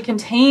 actually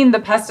contain the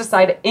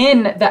pesticide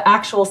in the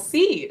actual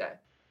seed.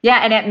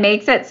 Yeah, and it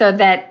makes it so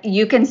that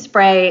you can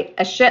spray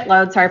a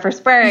shitload, sorry for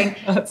swearing,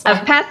 of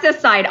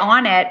pesticide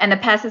on it, and the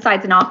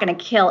pesticide's not going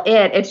to kill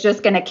it. It's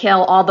just going to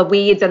kill all the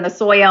weeds and the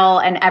soil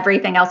and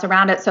everything else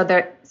around it. So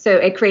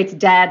it creates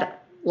dead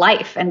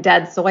life and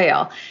dead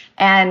soil.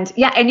 And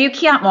and you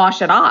can't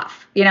wash it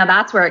off.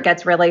 That's where it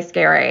gets really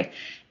scary.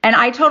 And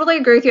I totally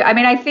agree with you. I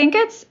mean, I think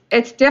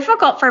it's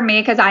difficult for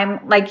me because I'm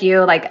like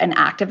you, like an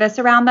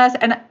activist around this.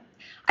 And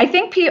I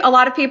think a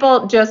lot of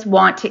people just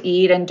want to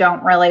eat and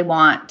don't really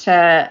want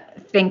to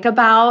think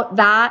about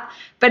that.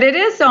 But it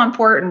is so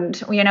important,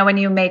 when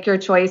you make your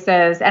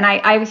choices. And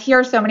I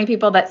hear so many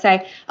people that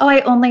say, oh, I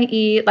only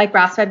eat like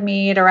grass-fed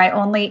meat, or I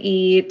only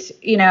eat,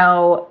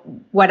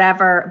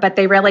 whatever. But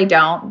they really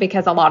don't,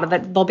 because a lot of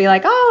it, they'll be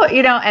like, oh,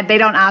 and they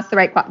don't ask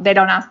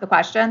the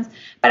questions.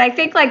 But I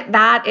think like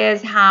that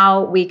is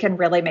how we can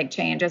really make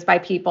change, is by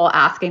people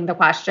asking the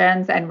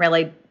questions and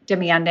really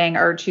demanding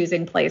or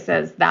choosing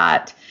places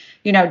that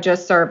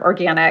just serve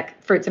organic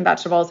fruits and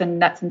vegetables and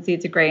nuts and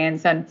seeds and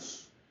grains.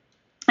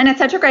 And it's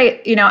such a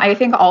great, I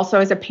think also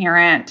as a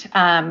parent,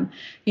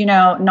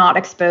 not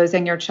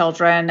exposing your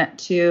children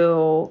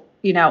to,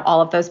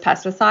 all of those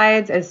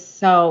pesticides is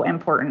so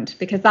important,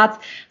 because that's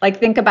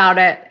like, think about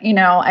it,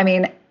 I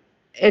mean,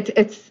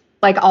 it's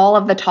like all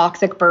of the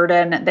toxic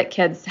burden that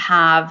kids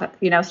have,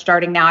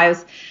 starting now.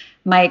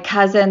 My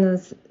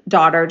cousin's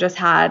daughter just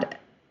had,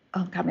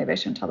 oh God, maybe I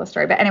shouldn't tell the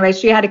story. But anyway,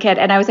 she had a kid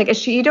and I was like, is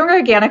she eating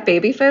organic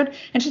baby food?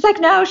 And she's like,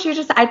 no,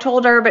 I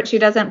told her, but she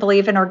doesn't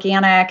believe in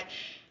organic.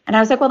 And I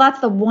was like, well,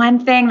 that's the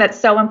one thing that's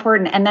so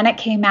important. And then it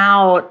came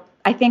out,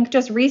 I think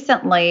just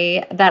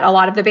recently, that a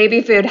lot of the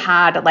baby food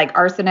had like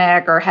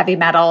arsenic or heavy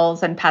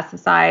metals and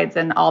pesticides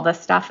and all this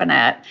stuff in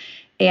it.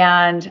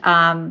 And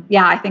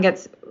I think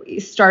it's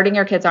starting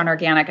your kids on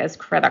organic is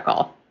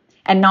critical,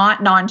 and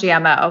not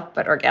non-GMO,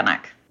 but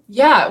organic.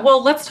 Yeah,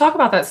 well, let's talk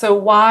about that. So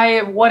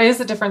what is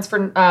the difference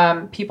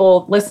for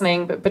people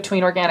listening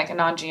between organic and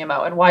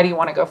non-GMO, and why do you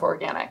want to go for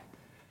organic?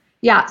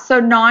 Yeah, so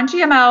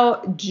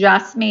non-GMO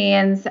just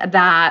means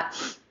that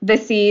the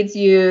seeds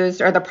used,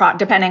 or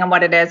depending on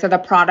what it is, or the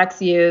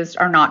products used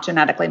are not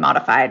genetically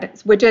modified,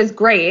 which is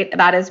great.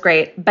 That is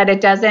great. But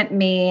it doesn't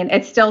mean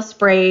it's still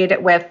sprayed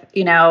with,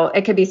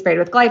 it could be sprayed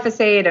with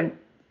glyphosate and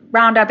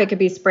Roundup. It could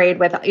be sprayed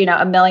with,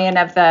 a million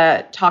of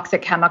the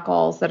toxic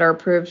chemicals that are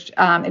approved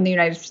in the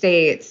United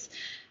States.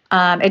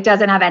 It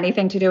doesn't have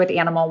anything to do with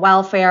animal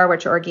welfare,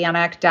 which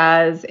organic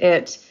does.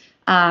 It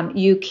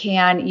You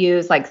can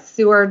use like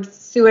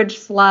sewage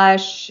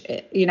slush,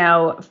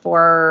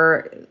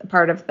 for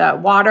part of the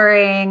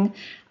watering.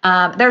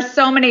 There's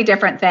so many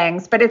different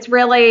things, but it's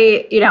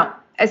really,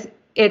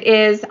 it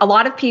is, a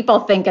lot of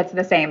people think it's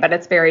the same, but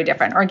it's very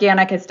different.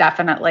 Organic is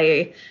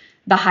definitely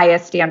the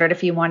highest standard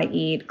if you want to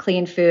eat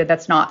clean food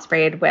that's not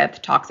sprayed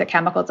with toxic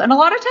chemicals. And a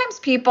lot of times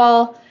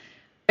people,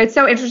 it's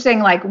so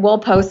interesting, like we'll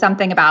post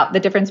something about the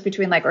difference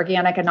between like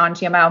organic and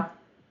non-GMO.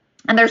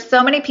 And there's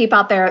so many people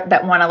out there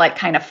that want to like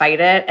kind of fight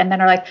it. And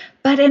then are like,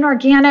 but in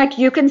organic,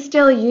 you can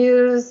still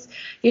use,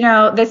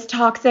 this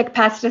toxic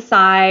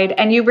pesticide.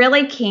 And you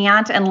really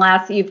can't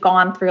unless you've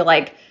gone through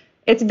like,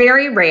 it's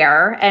very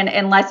rare. And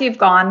unless you've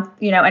gone,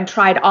 and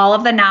tried all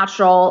of the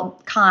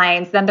natural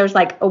kinds, then there's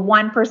like a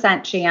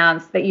 1%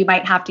 chance that you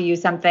might have to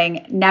use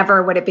something.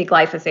 Never would it be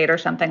glyphosate or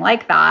something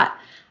like that.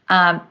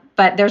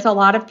 But there's a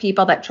lot of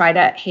people that try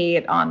to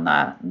hate on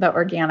the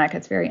organic.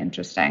 It's very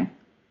interesting.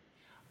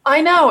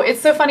 I know.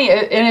 It's so funny.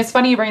 And it's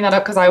funny you bring that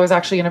up because I was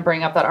actually going to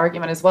bring up that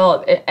argument as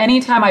well.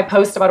 Anytime I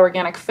post about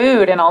organic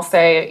food and I'll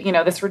say,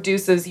 this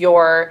reduces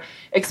your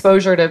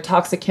exposure to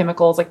toxic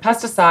chemicals like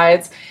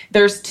pesticides,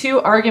 there's two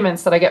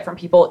arguments that I get from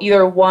people.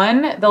 Either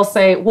one, they'll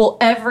say, well,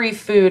 every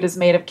food is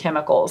made of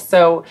chemicals.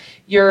 So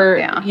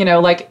you're,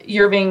 like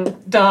you're being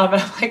dumb.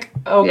 And I'm like,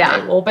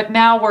 okay, well, but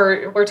now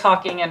we're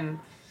talking and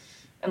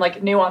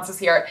like nuances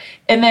here.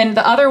 And then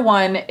the other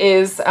one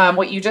is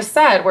what you just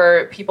said,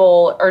 where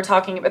people are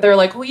talking about, they're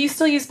like, well, you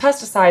still use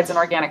pesticides in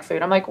organic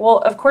food. I'm like, well,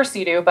 of course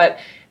you do, but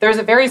there's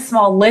a very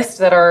small list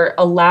that are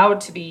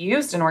allowed to be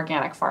used in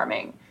organic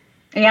farming.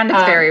 And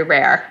it's very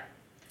rare.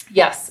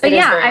 Yes. But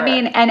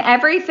and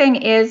everything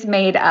is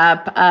made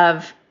up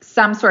of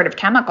some sort of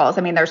chemicals.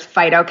 I mean, there's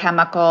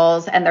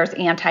phytochemicals and there's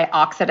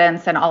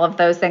antioxidants and all of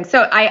those things.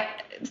 So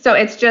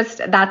it's just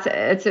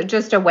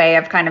a way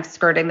of kind of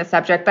skirting the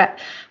subject. But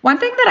one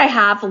thing that I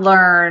have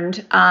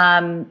learned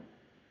I've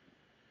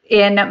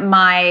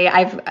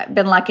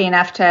been lucky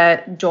enough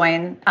to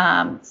join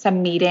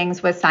some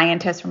meetings with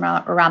scientists from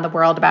around the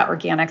world about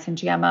organics and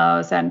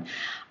GMOs. And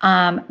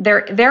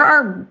there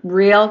are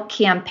real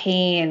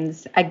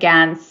campaigns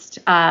against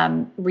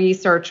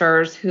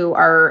researchers who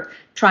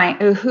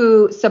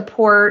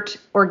support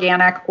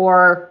organic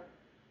or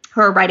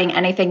who are writing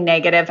anything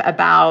negative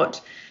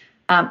about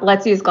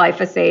let's use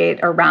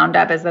glyphosate or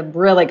Roundup as a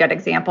really good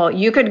example.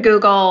 You could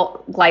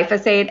Google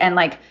glyphosate and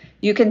like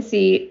you can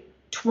see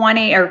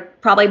 20 or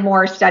probably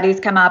more studies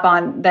come up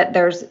on that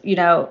there's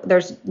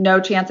no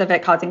chance of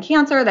it causing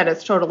cancer, that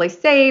it's totally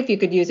safe. You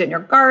could use it in your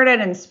garden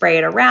and spray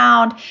it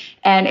around.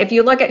 And if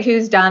you look at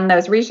who's done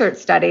those research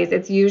studies,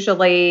 it's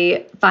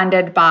usually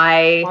funded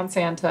by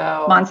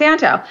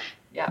Monsanto.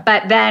 Yeah.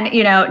 But then,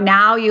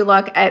 now you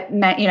look at,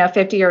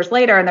 50 years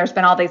later, and there's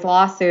been all these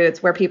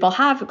lawsuits where people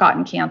have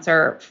gotten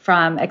cancer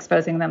from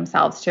exposing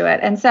themselves to it.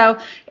 And so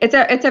it's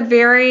a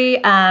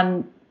very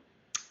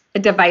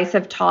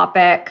divisive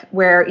topic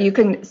where you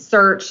can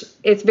search.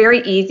 It's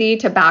very easy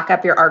to back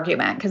up your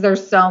argument because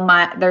there's so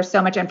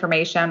much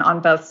information on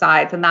both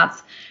sides. And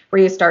that's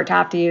where you start to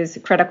have to use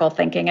critical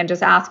thinking and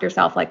just ask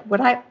yourself, like,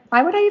 why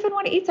would I even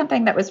want to eat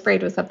something that was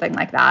sprayed with something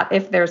like that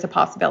if there's a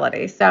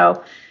possibility?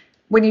 So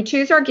when you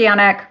choose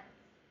organic,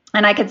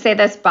 and I could say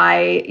this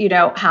by,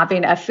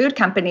 having a food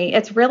company,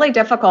 it's really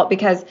difficult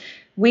because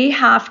we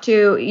have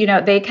to,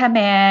 they come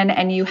in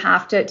and you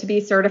have to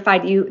be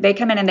certified. They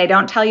come in and they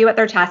don't tell you what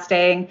they're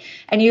testing,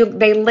 and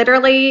they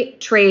literally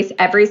trace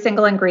every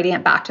single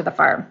ingredient back to the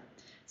farm.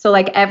 So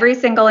like every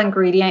single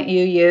ingredient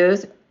you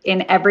use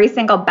in every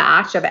single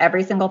batch of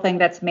every single thing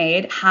that's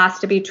made has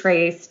to be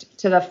traced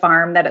to the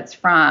farm that it's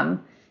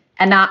from.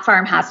 And that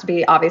farm has to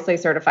be obviously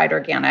certified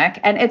organic.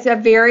 And it's a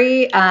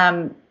very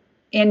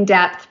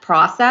in-depth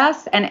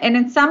process. And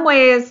in some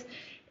ways,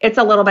 it's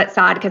a little bit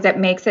sad because it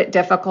makes it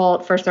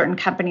difficult for certain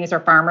companies or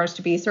farmers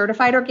to be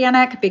certified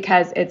organic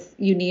because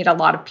you need a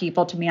lot of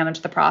people to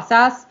manage the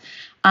process.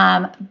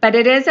 But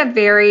it is a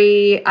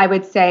very, I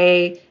would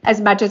say,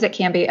 as much as it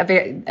can be,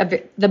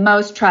 the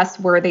most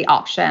trustworthy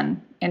option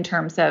in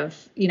terms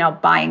of,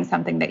 buying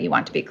something that you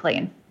want to be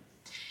clean.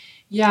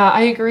 Yeah,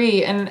 I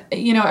agree. And,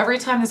 every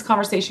time this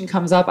conversation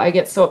comes up, I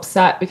get so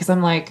upset because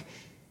I'm like,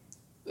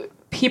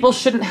 people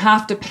shouldn't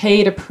have to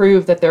pay to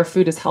prove that their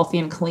food is healthy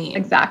and clean.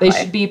 Exactly. They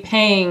should be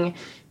paying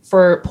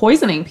for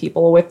poisoning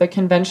people with the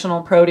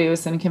conventional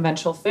produce and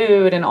conventional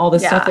food and all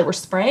this stuff that we're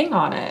spraying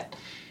on it.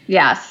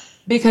 Yes.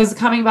 Because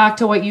coming back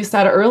to what you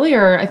said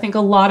earlier, I think a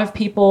lot of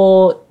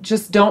people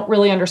just don't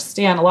really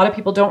understand. A lot of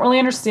people don't really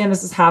understand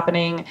this is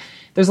happening.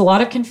 There's a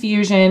lot of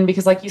confusion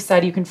because, like you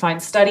said, you can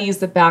find studies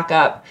that back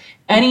up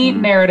any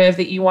narrative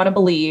that you want to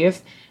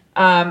believe.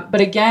 But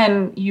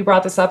again, you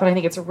brought this up, and I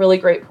think it's a really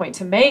great point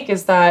to make,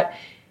 is that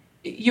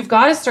you've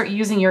got to start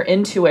using your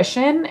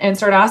intuition and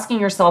start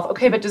asking yourself,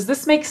 okay, but does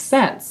this make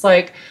sense?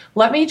 Like,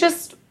 let me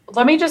just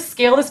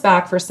scale this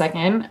back for a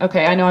second.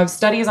 Okay, I know I have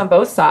studies on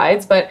both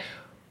sides, but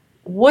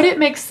would it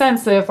make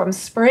sense that if I'm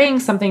spraying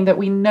something that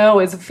we know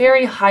is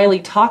very highly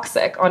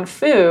toxic on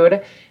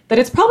food, that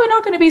it's probably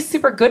not going to be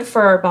super good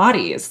for our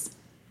bodies,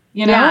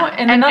 And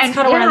then that's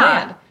kind of where I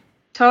land.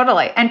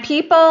 Totally. And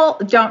people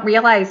don't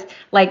realize,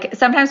 like,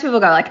 sometimes people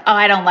go like, oh,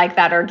 I don't like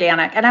that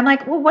organic. And I'm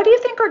like, well, what do you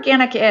think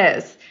organic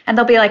is? And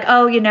they'll be like,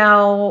 oh,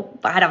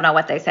 I don't know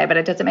what they say, but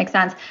it doesn't make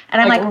sense.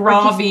 And I'm like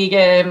raw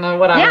vegan or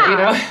whatever,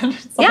 yeah.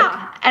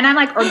 Yeah. And I'm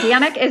like,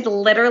 organic is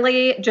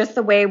literally just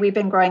the way we've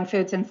been growing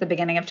food since the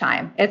beginning of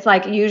time. It's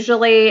like,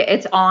 usually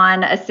it's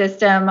on a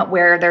system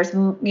where there's,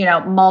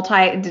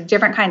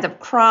 different kinds of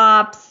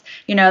crops,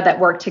 that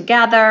work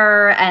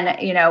together,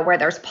 and, where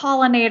there's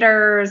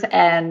pollinators,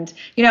 and,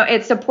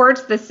 it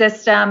supports the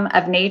system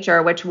of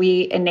nature, which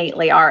we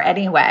innately are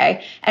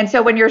anyway. And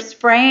so when you're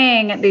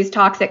spraying these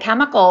toxic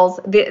chemicals,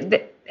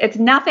 it's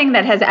nothing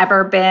that has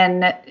ever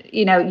been,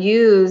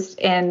 used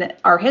in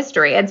our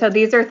history. And so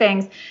these are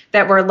things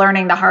that we're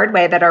learning the hard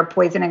way that are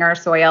poisoning our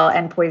soil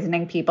and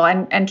poisoning people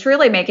and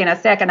truly making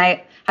us sick. And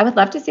I would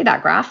love to see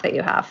that graph that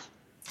you have.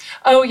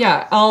 Oh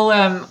yeah,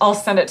 I'll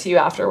send it to you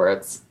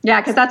afterwards.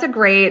 Yeah, because that's a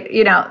great,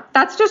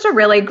 that's just a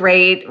really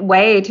great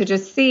way to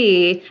just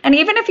see. And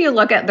even if you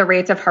look at the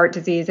rates of heart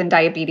disease and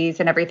diabetes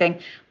and everything,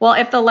 well,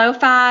 if the low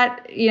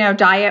fat,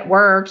 diet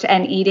worked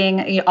and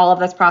eating all of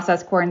this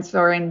processed corn,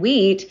 soy, and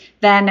wheat,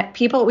 then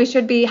we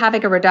should be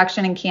having a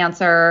reduction in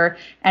cancer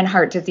and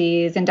heart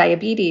disease and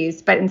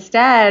diabetes. But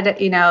instead,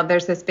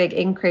 there's this big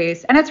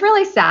increase, and it's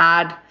really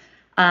sad.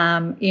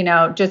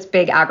 Just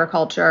big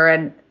agriculture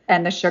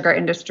and the sugar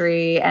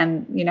industry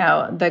and,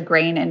 the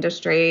grain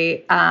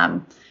industry,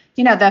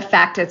 the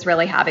effect it's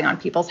really having on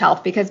people's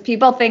health, because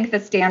people think the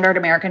standard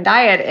American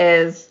diet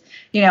is,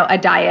 a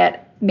diet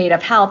made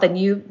of health.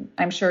 And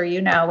I'm sure,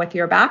 with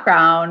your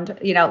background,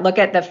 look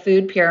at the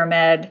food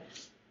pyramid,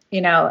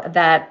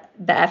 that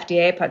the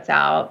FDA puts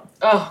out.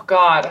 Oh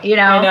God.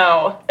 I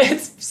know.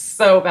 It's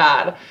so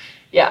bad.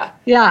 Yeah.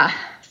 Yeah.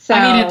 So,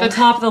 at the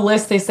top of the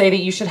list, they say that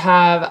you should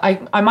have,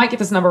 I might get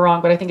this number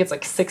wrong, but I think it's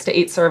like 6 to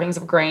 8 servings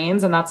of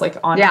grains, and that's like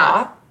on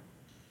top.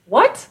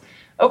 What?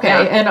 Okay.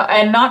 Yeah.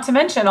 And not to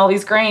mention all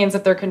these grains,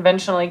 if they're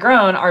conventionally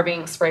grown, are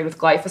being sprayed with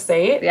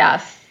glyphosate.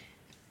 Yes.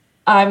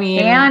 And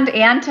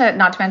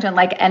not to mention,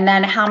 and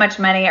then how much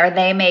money are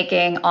they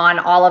making on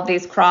all of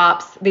these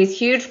crops, these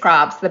huge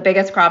crops, the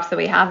biggest crops that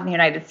we have in the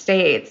United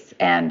States?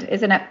 And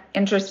isn't it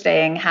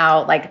interesting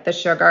how the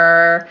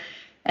sugar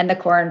and the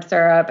corn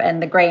syrup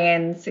and the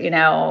grains,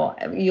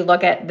 you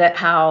look at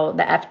how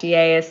the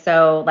FDA is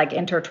so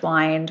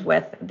intertwined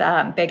with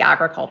the big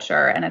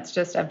agriculture, and it's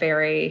just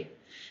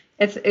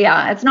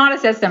it's not a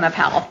system of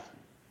health.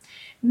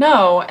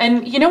 No.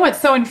 And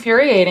what's so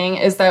infuriating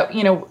is that,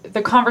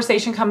 the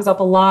conversation comes up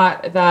a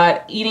lot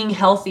that eating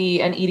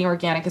healthy and eating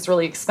organic is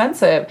really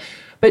expensive.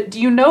 But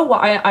do you know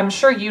why? I'm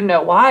sure you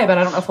know why, but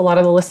I don't know if a lot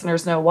of the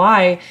listeners know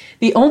why.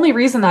 The only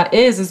reason that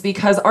is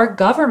because our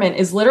government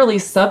is literally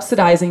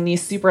subsidizing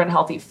these super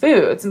unhealthy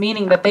foods,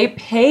 meaning that they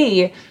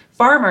pay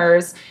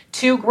farmers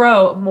to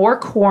grow more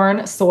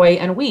corn, soy,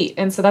 and wheat.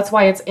 And so that's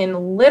why it's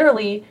in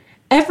literally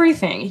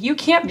everything. You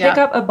can't pick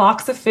up a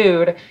box of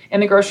food in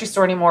the grocery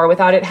store anymore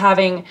without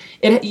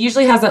it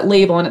usually has that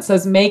label, and it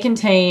says may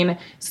contain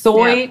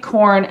soy,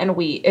 corn, and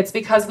wheat. It's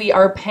because we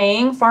are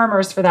paying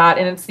farmers for that,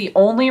 and it's the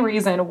only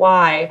reason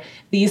why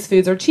these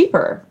foods are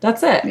cheaper.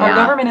 That's it. Yeah. Our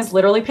government is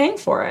literally paying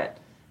for it.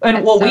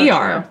 And we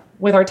are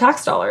with our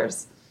tax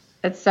dollars.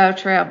 It's so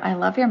true. I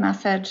love your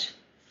message.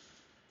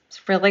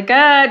 It's really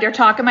good. You're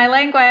talking my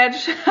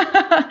language.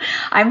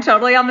 I'm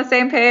totally on the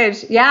same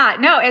page. Yeah,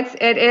 no,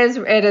 it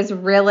is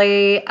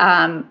really,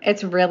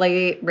 it's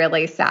really,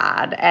 really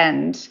sad.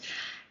 And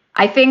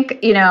I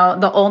think,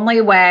 the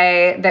only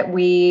way that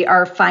we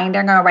are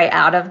finding our way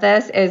out of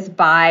this is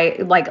by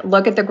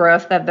look at the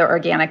growth of the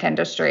organic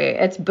industry.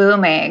 It's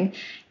booming.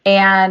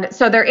 And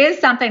so there is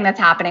something that's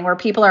happening where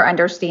people are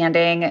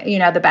understanding,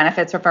 the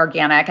benefits of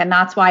organic. And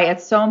that's why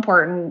it's so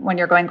important when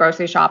you're going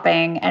grocery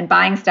shopping and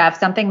buying stuff.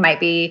 Something might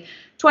be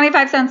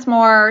 25 cents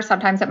more.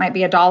 Sometimes it might be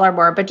 $1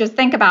 more. But just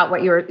think about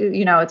what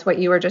it's what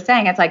you were just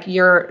saying. It's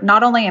you're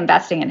not only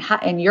investing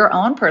in your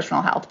own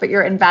personal health, but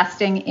you're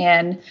investing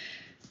in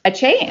a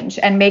change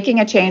and making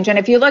a change. And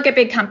if you look at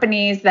big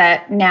companies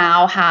that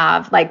now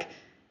have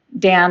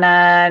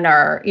Danone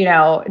or,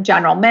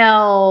 General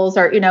Mills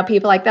or,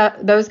 people like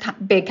that, those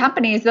big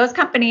companies, those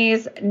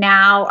companies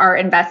now are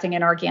investing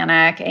in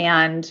organic,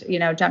 and,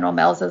 General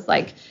Mills is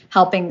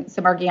helping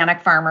some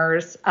organic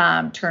farmers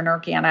turn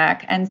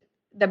organic, and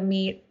the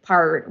meat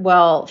part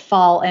will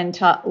fall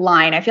into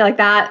line. I feel like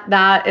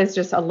that is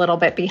just a little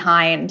bit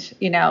behind,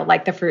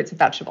 the fruits and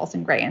vegetables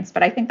and grains,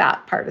 but I think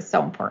that part is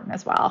so important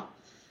as well.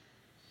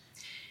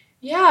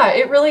 Yeah,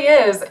 it really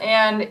is.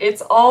 And it's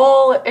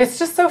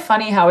just so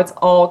funny how it's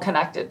all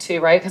connected too,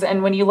 right?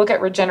 And when you look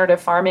at regenerative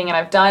farming, and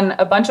I've done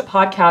a bunch of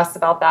podcasts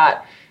about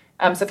that.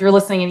 So if you're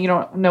listening and you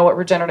don't know what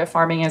regenerative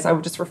farming is, I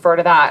would just refer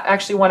to that.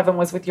 Actually, one of them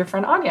was with your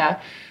friend Anya.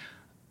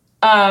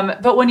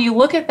 But when you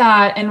look at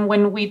that, and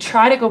when we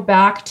try to go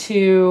back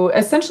to,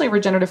 essentially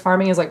regenerative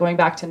farming is going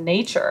back to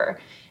nature,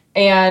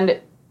 and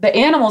the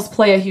animals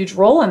play a huge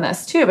role in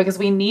this too, because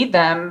we need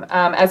them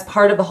as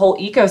part of the whole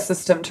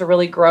ecosystem to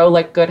really grow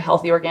good,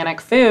 healthy,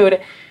 organic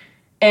food.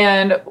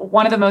 And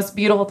one of the most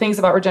beautiful things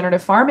about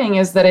regenerative farming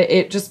is that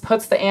it just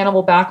puts the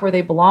animal back where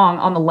they belong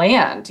on the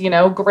land,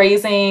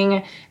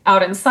 grazing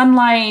out in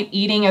sunlight,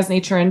 eating as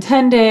nature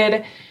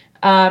intended.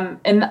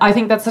 And I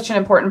think that's such an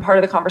important part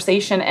of the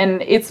conversation.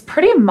 And it's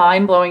pretty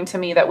mind-blowing to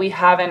me that we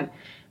haven't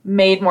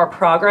made more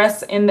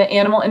progress in the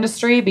animal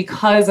industry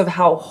because of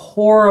how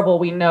horrible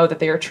we know that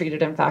they are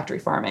treated in factory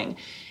farming.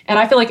 And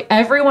I feel like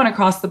everyone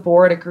across the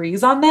board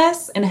agrees on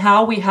this, and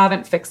how we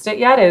haven't fixed it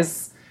yet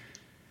is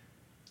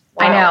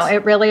wild. I know,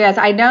 it really is.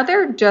 I know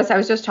I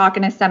was just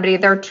talking to somebody,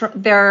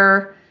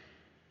 they're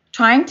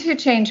trying to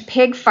change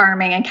pig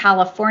farming in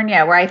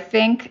California, where I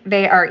think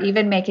they are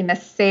even making the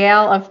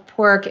sale of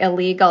pork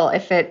illegal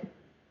if it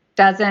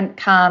doesn't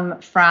come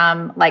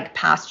from like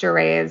pasture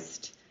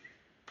raised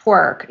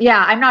pork.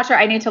 Yeah, I'm not sure.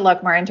 I need to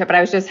look more into it, but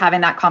I was just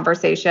having that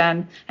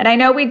conversation. And I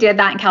know we did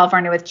that in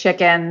California with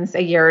chickens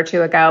a year or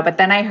two ago, but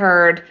then I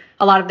heard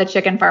a lot of the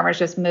chicken farmers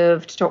just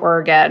moved to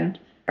Oregon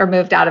or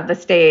moved out of the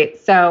state.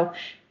 So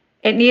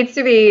it needs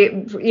to be,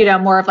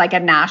 more of like a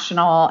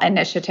national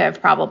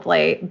initiative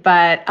probably.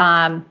 But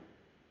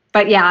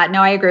yeah,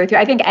 no, I agree with you.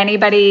 I think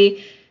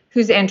anybody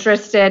who's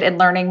interested in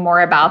learning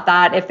more about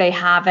that, if they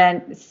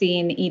haven't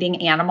seen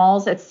Eating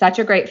Animals, it's such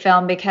a great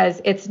film because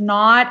it's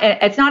not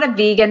a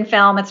vegan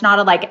film. It's not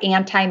a like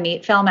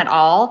anti-meat film at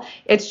all.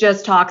 It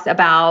just talks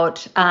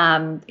about,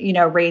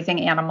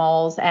 raising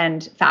animals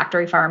and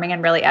factory farming,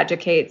 and really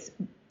educates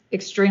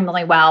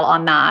extremely well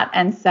on that.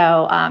 And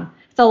so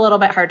it's a little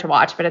bit hard to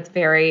watch, but it's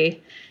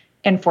very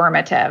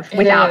informative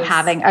without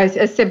having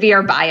a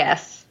severe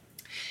bias.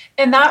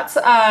 And that's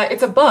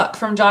it's a book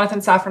from Jonathan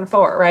Safran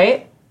Foer,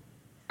 right?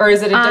 Or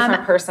is it a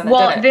different person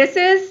that did it?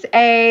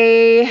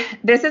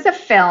 This is a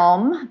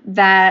film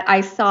that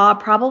I saw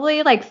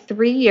probably like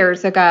 3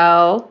 years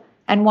ago,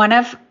 and one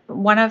of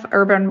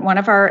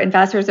our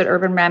investors at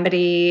Urban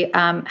Remedy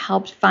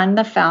helped fund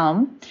the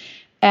film,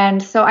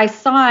 and so I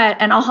saw it,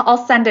 and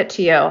I'll send it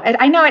to you.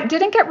 I know it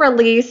didn't get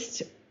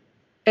released.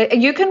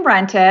 You can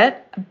rent it,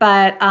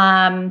 but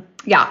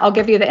I'll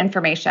give you the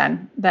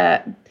information.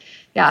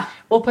 Yeah,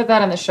 we'll put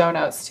that in the show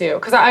notes too,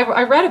 because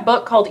I read a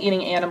book called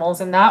Eating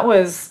Animals, and that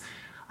was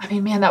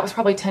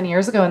probably 10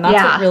 years ago. And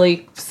that's what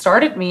really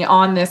started me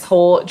on this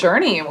whole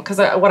journey. Because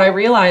what I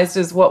realized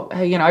is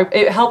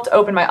it helped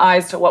open my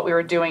eyes to what we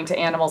were doing to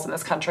animals in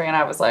this country. And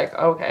I was like,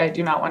 okay, I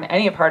do not want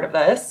any part of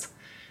this.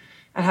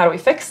 And how do we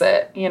fix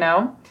it?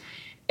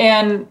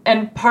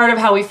 And part of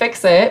how we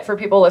fix it for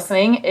people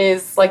listening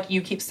is, like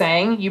you keep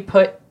saying, you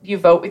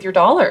vote with your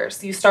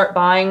dollars. You start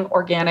buying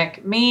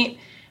organic meat.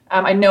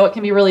 I know it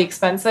can be really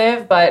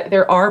expensive, but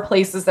there are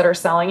places that are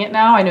selling it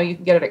now. I know you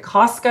can get it at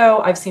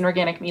Costco. I've seen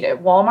organic meat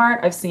at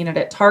Walmart. I've seen it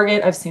at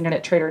Target. I've seen it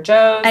at Trader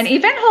Joe's. And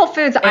even Whole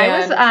Foods. I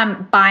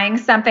was buying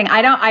something.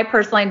 I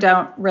personally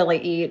don't really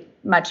eat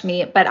much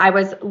meat, but I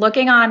was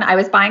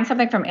buying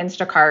something from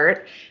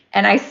Instacart,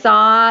 and I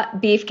saw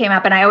beef came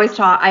up, and I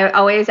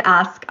always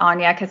ask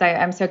Anya, because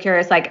I'm so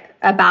curious, like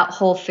about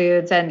Whole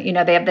Foods, and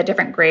they have the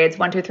different grades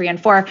 1, 2, 3,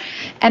 and 4,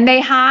 and they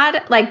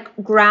had like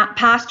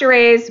pasture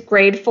raised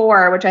grade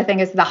 4, which I think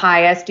is the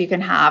highest you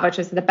can have, which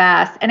is the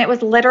best, and it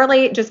was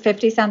literally just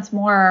 50 cents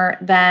more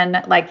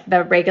than like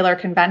the regular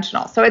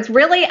conventional. So it's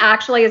really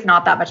actually is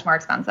not that much more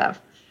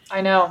expensive.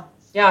 I know.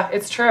 Yeah,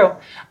 it's true.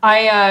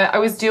 I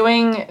was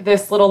doing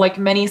this little like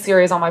mini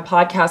series on my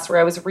podcast where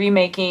I was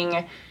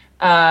remaking.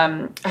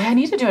 I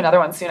need to do another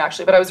one soon,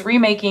 actually, but I was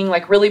remaking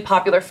like really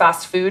popular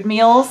fast food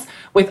meals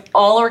with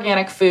all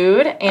organic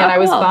food, and I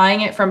was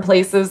buying it from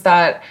places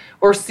that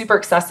were super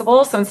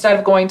accessible. So instead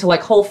of going to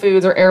like Whole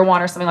Foods or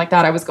Erewhon or something like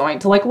that, I was going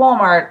to like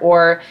Walmart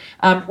or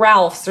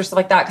Ralph's or stuff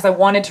like that, because I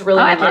wanted to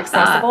really make it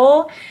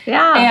accessible. That.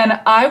 Yeah.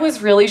 And I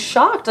was really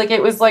shocked. Like,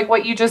 it was like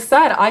what you just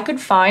said. I could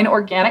find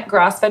organic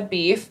grass-fed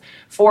beef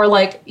for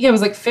like, it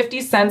was like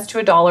 50 cents to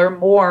 $1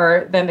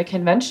 more than the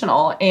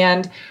conventional.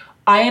 And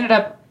I ended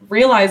up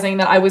realizing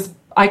that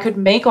I could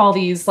make all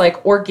these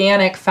like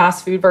organic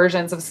fast food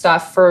versions of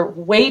stuff for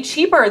way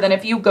cheaper than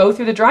if you go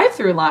through the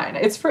drive-through line.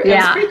 It was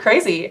pretty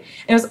crazy. And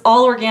it was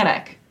all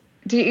organic.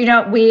 Do you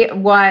know,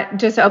 what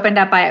just opened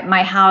up by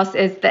my house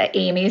is the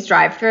Amy's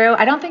drive-through.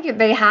 I don't think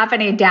they have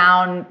any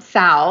down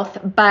south,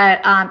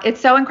 but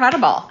it's so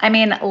incredible. I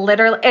mean,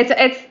 literally,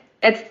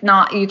 it's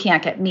not, you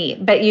can't get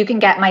meat, but you can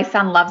get, my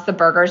son loves the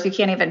burgers. You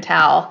can't even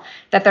tell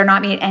that they're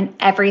not meat, and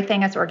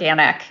everything is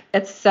organic.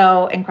 It's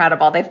so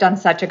incredible. They've done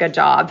such a good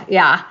job.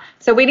 Yeah.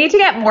 So we need to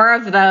get more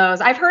of those.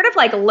 I've heard of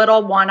like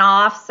little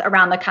one-offs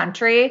around the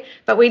country,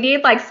 but we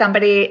need like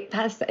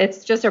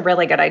it's just a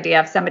really good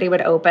idea if somebody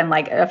would open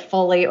like a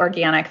fully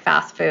organic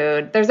fast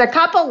food. There's a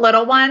couple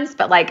little ones,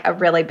 but like a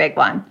really big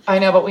one. I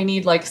know, but we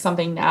need like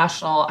something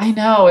national. I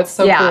know, it's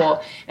so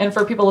cool. And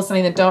for people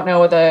listening that don't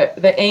know,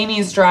 the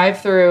Amy's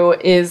drive-through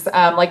is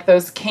like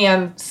those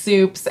canned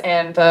soups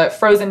and the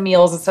frozen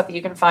meals and stuff that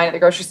you can find at the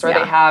grocery store.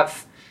 They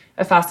have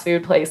a fast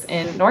food place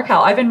in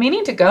NorCal. I've been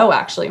meaning to go,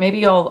 actually.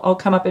 Maybe I'll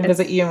come up and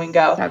visit you and we can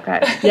go. So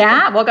good.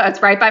 Yeah, we'll go.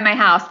 It's right by my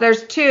house. They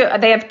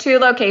have 2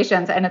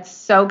 locations, and it's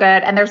so good.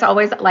 And there's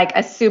always like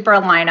a super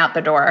line out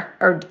the door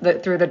or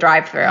through the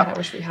drive-through. I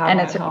wish we had one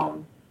at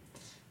home.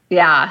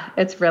 Yeah,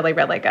 it's really,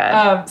 really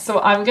good. So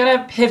I'm going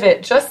to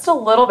pivot just a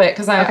little bit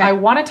because I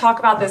want to talk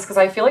about this because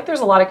I feel like there's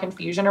a lot of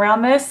confusion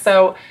around this.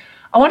 So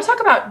I want to talk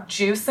about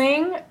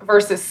juicing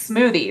versus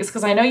smoothies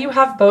because I know you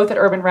have both at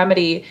Urban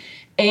Remedy.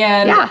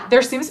 And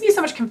there seems to be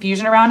so much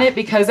confusion around it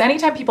because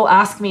anytime people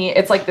ask me,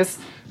 it's like this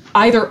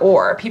either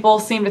or. People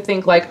seem to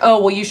think like, oh,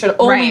 well, you should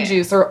only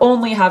juice or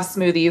only have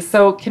smoothies.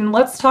 So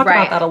let's talk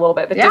about that a little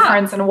bit, the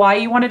difference and why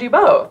you want to do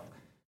both.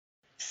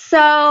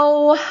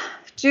 So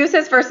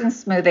juices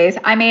versus smoothies.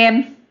 I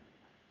mean,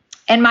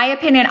 in my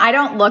opinion, I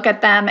don't look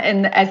at them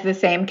as the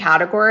same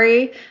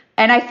category.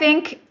 And I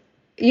think,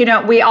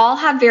 we all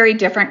have very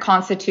different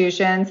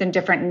constitutions and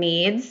different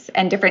needs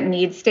and different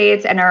need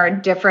states and are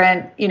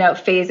different,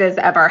 phases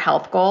of our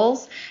health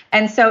goals.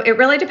 And so it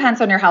really depends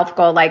on your health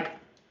goal. Like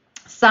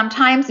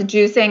sometimes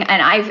juicing,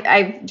 and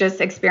I've just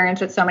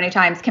experienced it so many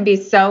times, can be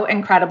so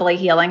incredibly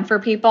healing for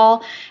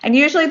people. And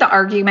usually the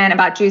argument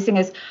about juicing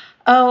is,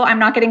 oh, I'm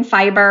not getting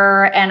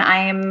fiber and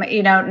I'm,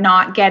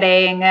 not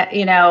getting,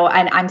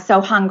 and I'm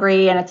so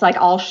hungry and it's like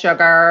all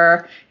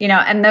sugar,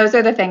 and those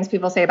are the things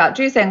people say about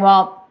juicing.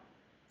 Well,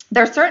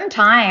 there are certain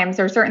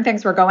times or certain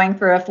things we're going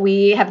through if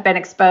we have been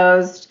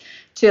exposed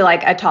to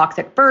like a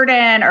toxic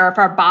burden or if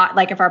our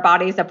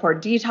body's a poor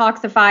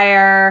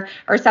detoxifier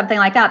or something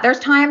like that. There's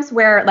times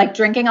where like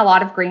drinking a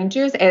lot of green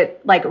juice, it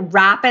like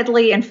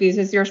rapidly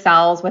infuses your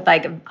cells with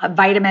like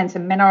vitamins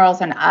and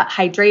minerals and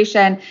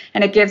hydration,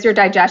 and it gives your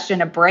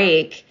digestion a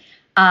break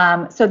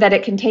so that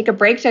it can take a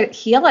break to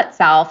heal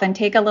itself and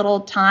take a little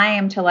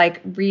time to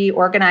like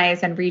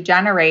reorganize and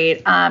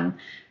regenerate.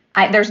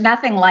 There's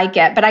nothing like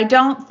it, but I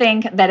don't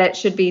think that it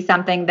should be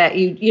something that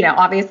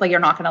obviously you're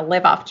not going to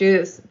live off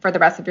juice for the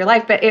rest of your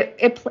life, but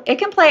it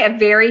can play a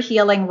very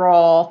healing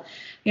role.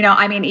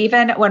 I mean,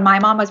 even when my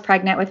mom was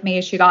pregnant with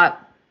me, she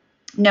got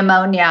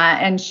pneumonia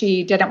and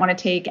she didn't want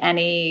to take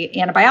any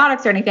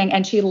antibiotics or anything.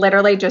 And she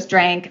literally just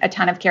drank a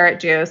ton of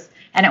carrot juice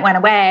and it went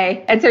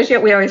away. And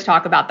so we always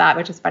talk about that,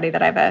 which is funny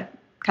that I have a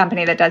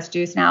company that does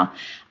juice now.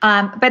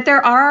 But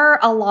there are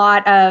a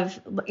lot of,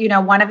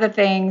 one of the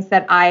things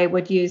that I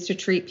would use to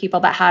treat people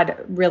that had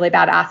really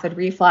bad acid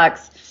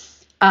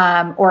reflux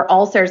or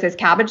ulcers is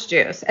cabbage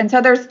juice. And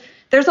so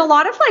there's a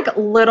lot of like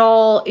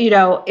little,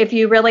 if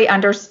you really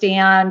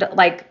understand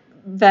like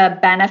the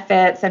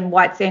benefits and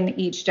what's in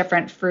each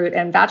different fruit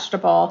and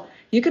vegetable,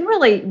 you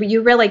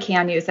really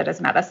can use it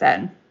as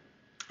medicine.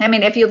 I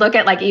mean, if you look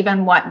at like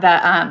even what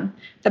the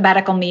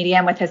medical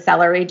medium with his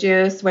celery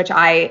juice, which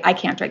I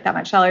can't drink that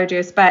much celery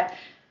juice, but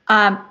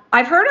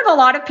I've heard of a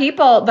lot of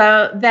people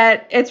though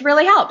that it's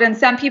really helped, and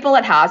some people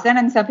it hasn't,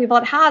 and some people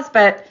it has.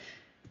 But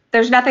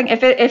there's nothing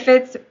if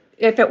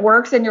it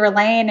works in your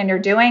lane and you're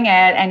doing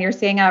it and you're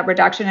seeing a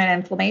reduction in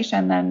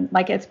inflammation, then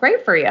like it's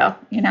great for you,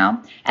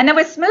 And then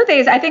with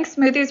smoothies, I think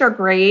smoothies are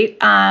great.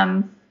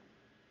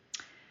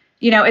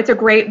 It's a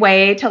great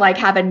way to like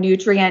have a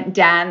nutrient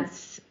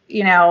dense,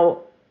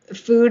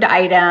 food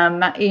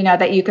item,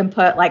 that you can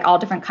put like all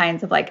different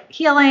kinds of like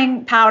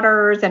healing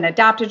powders and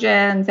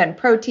adaptogens and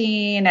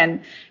protein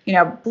and,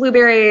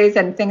 blueberries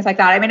and things like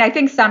that. I mean, I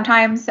think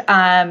sometimes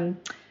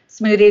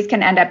smoothies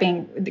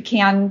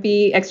can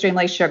be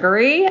extremely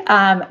sugary.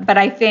 But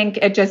I think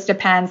it just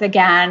depends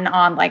again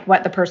on like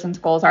what the person's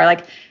goals are.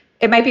 Like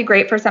it might be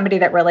great for somebody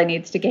that really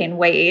needs to gain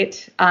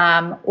weight.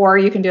 Or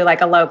you can do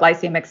like a low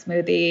glycemic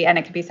smoothie and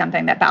it could be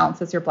something that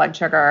balances your blood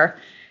sugar.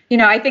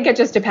 I think it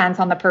just depends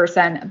on the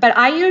person. But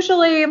I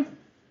usually,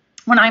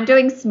 when I'm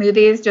doing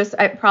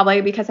smoothies,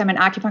 probably because I'm an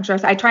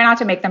acupuncturist, I try not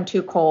to make them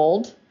too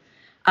cold.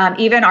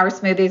 Even our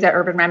smoothies at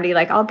Urban Remedy,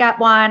 like I'll get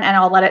one and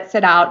I'll let it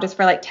sit out just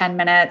for like 10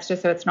 minutes,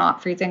 just so it's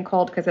not freezing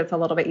cold because it's a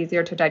little bit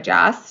easier to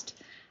digest.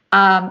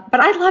 But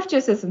I love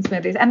juices and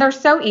smoothies, and they're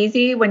so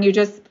easy when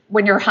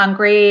you're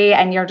hungry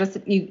and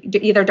you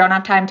either don't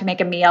have time to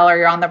make a meal or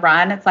you're on the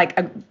run. It's like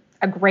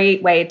a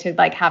great way to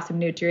like have some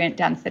nutrient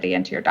density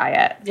into your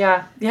diet.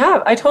 Yeah,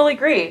 I totally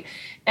agree.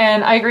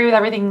 And I agree with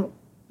everything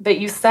that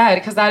you said,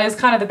 because that is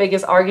kind of the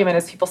biggest argument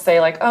is people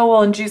say like, oh,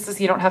 well, in juices,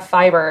 you don't have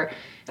fiber.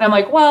 And I'm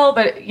like, well,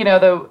 but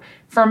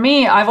for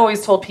me, I've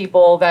always told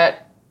people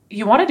that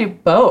you want to do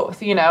both,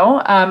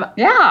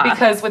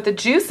 because with the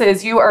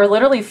juices, you are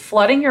literally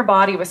flooding your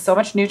body with so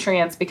much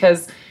nutrients,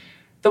 because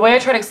the way I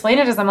try to explain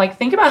it is I'm like,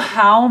 think about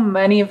how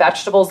many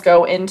vegetables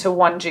go into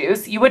one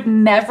juice. You would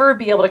never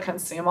be able to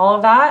consume all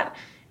of that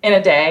in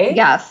a day.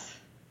 Yes.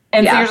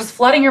 And so you're just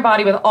flooding your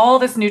body with all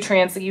this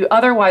nutrients that you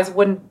otherwise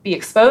wouldn't be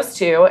exposed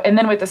to. And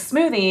then with the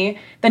smoothie,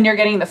 then you're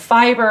getting the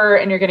fiber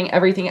and you're getting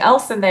everything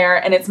else in there.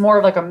 And it's more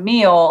of like a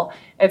meal.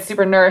 It's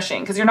super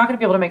nourishing because you're not going to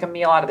be able to make a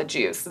meal out of the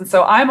juice. And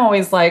so I'm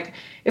always like,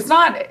 it's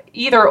not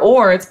either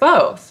or, it's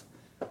both.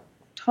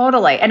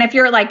 Totally. And if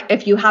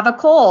you have a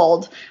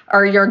cold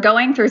or you're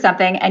going through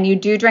something and you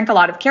do drink a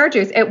lot of carrot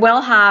juice, it will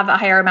have a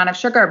higher amount of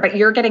sugar, but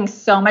you're getting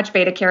so much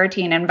beta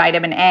carotene and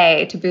vitamin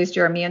A to boost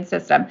your immune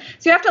system.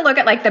 So you have to look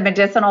at like the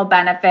medicinal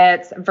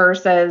benefits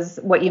versus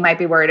what you might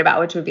be worried about,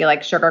 which would be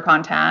like sugar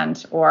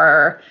content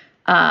or,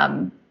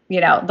 the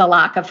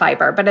lack of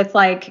fiber. But it's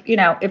like,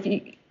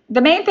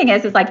 the main thing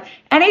is like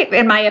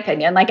in my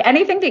opinion, like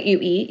anything that you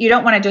eat, you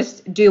don't want to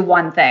just do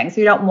one thing.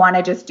 So you don't want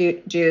to just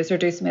do juice or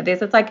do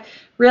smoothies. It's like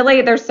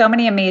really there's so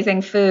many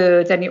amazing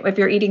foods. And if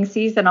you're eating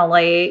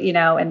seasonally,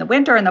 in the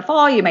winter and the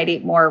fall, you might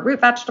eat more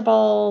root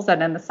vegetables.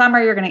 And in the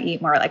summer, you're going to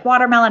eat more like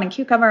watermelon and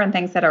cucumber and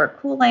things that are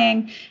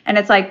cooling. And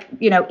it's like,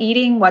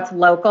 eating what's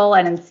local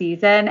and in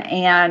season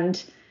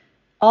and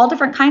all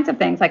different kinds of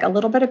things, like a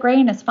little bit of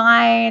grain is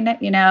fine,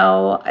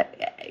 not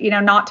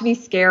to be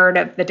scared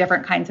of the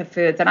different kinds of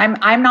foods. And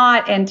I'm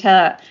not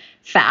into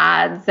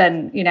fads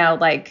and,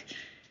 like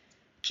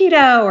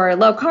keto or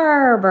low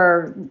carb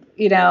or,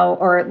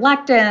 or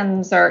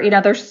lectins or,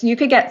 you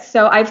could get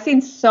I've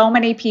seen so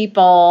many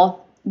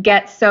people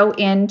get so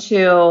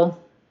into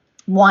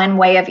one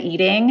way of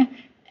eating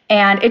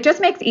and it just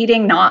makes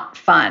eating not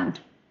fun.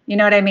 You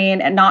know what I mean?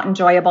 And not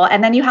enjoyable.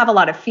 And then you have a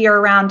lot of fear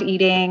around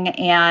eating.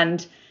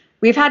 And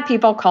we've had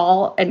people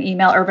call and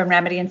email Urban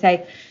Remedy and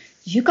say,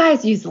 you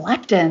guys use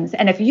lectins.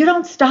 And if you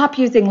don't stop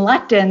using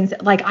lectins,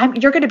 like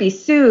you're going to be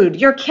sued.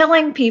 You're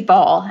killing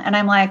people. And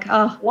I'm like,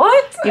 oh,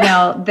 what?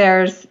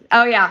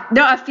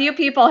 A few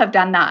people have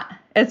done that.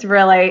 It's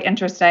really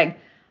interesting.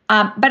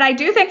 But I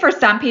do think for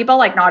some people,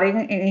 like not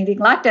eating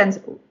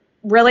lectins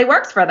really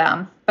works for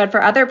them. But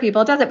for other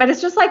people, it doesn't. But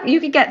it's just like you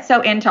could get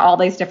so into all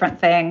these different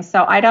things.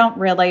 So I don't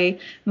really,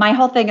 my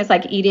whole thing is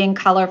like eating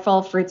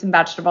colorful fruits and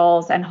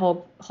vegetables and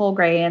whole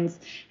grains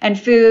and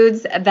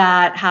foods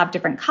that have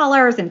different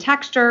colors and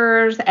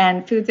textures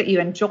and foods that you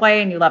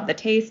enjoy and you love the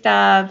taste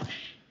of.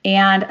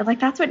 And like,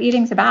 that's what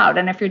eating's about.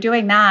 And if you're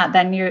doing that,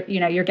 then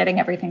you're getting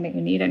everything that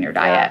you need in your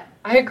diet.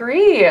 Yeah, I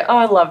agree. Oh,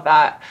 I love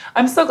that.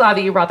 I'm so glad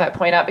that you brought that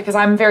point up because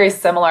I'm very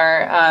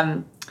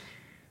similar.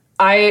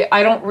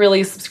 I don't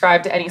really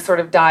subscribe to any sort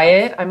of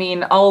diet. I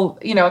mean, I'll,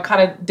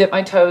 kind of dip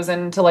my toes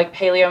into like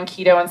paleo and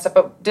keto and stuff,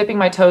 but dipping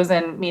my toes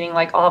in, meaning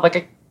like I'll have like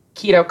a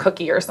keto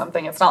cookie or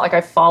something. It's not like I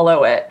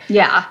follow it.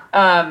 Yeah.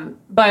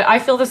 But I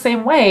feel the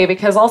same way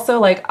because also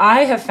like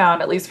I have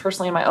found, at least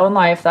personally in my own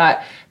life,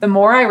 that the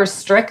more I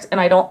restrict and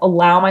I don't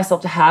allow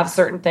myself to have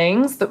certain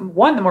things, the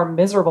more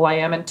miserable I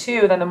am. And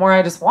two, then the more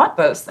I just want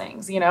those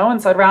things,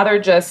 And so I'd rather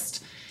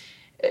just...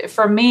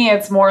 For me,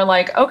 it's more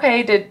like,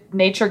 okay, did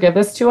nature give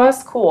this to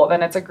us? Cool.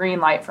 Then it's a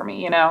green light for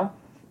me,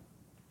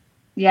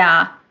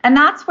 Yeah. And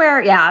that's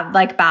where,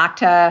 like back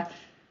to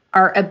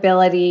our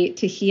ability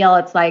to heal.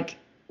 It's like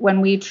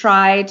when we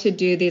try to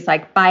do these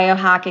like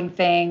biohacking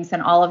things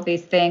and all of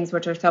these things,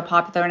 which are so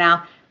popular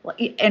now,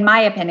 in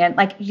my opinion,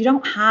 like you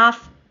don't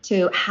have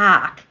to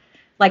hack.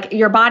 Like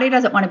your body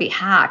doesn't want to be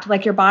hacked.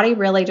 Like your body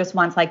really just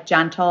wants like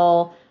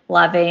gentle,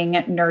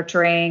 loving,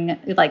 nurturing,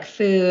 like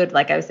food,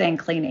 like I was saying,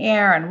 clean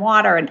air and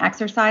water and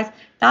exercise.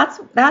 That's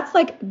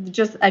like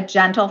just a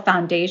gentle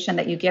foundation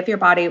that you give your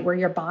body where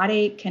your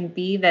body can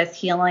be this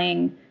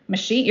healing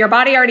machine. Your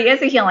body already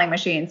is a healing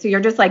machine. So you're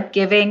just like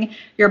giving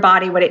your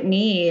body what it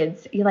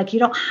needs. You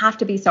don't have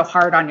to be so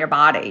hard on your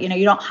body.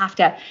 You don't have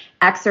to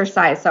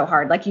exercise so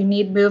hard. Like you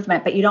need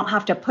movement, but you don't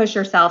have to push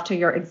yourself till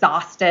you're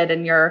exhausted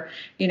and you're,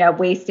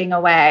 wasting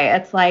away.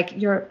 It's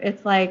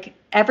like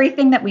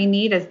everything that we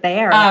need is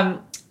there.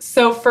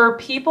 So for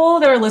people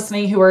that are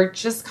listening who are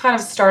just kind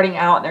of starting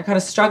out and they're kind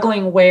of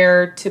struggling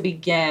where to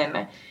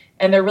begin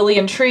and they're really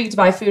intrigued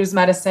by food as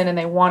medicine and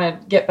they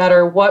want to get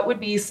better, what would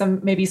be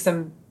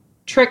some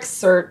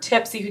tricks or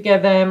tips you could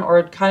give them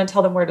or kind of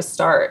tell them where to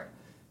start?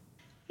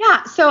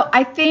 Yeah. So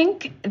I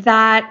think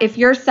that if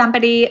you're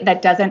somebody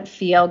that doesn't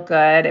feel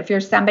good, if you're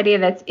somebody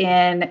that's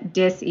in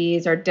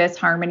dis-ease or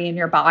disharmony in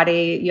your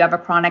body, you have a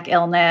chronic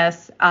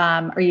illness,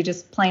 or you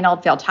just plain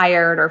old feel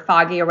tired or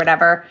foggy or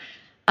whatever,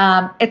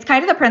 it's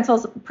kind of the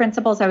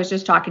principles I was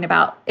just talking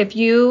about. If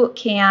you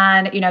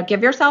can,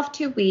 give yourself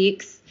 2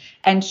 weeks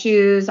and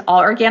choose all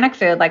organic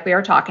food like we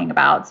were talking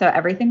about. So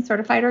everything's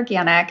certified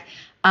organic.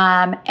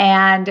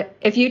 And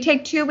if you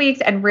take 2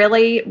 weeks and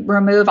really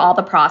remove all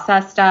the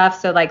processed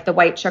stuff, so like the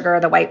white sugar,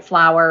 the white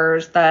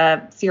flours,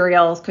 the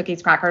cereals,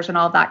 cookies, crackers, and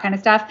all of that kind of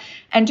stuff,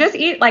 and just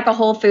eat like a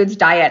whole foods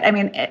diet. I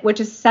mean,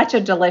 which is such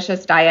a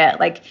delicious diet.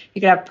 Like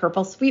you could have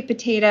purple sweet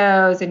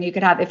potatoes and you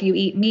could have, if you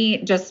eat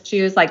meat, just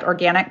choose like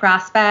organic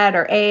grass-fed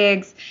or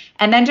eggs,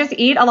 and then just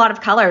eat a lot of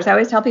colors. I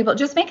always tell people,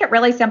 just make it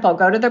really simple.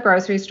 Go to the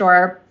grocery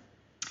store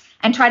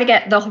and try to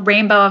get the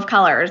rainbow of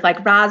colors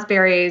like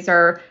raspberries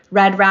or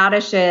red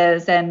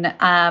radishes and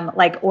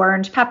like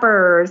orange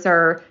peppers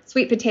or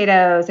sweet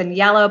potatoes and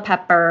yellow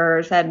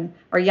peppers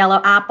or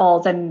yellow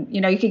apples. And,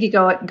 you could keep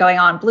going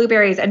on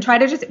blueberries and try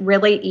to just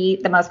really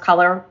eat the most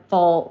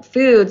colorful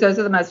foods. Those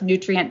are the most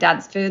nutrient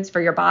dense foods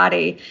for your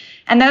body.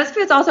 And those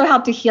foods also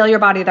help to heal your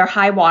body. They're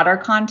high water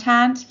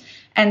content.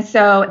 And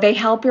so they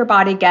help your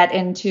body get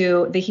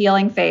into the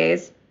healing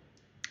phase.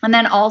 And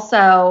then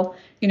also,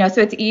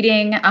 so it's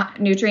eating a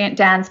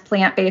nutrient-dense,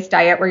 plant-based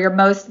diet where you're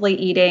mostly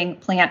eating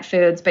plant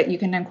foods, but you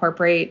can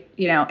incorporate,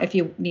 if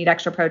you need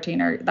extra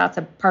protein or that's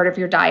a part of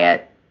your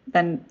diet,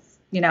 then,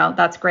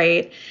 that's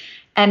great.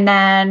 And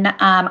then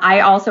I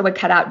also would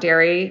cut out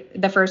dairy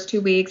the first 2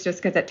 weeks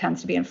just because it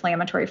tends to be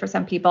inflammatory for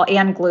some people,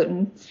 and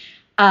gluten.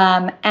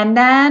 And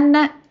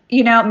then,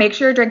 make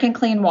sure you're drinking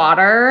clean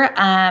water.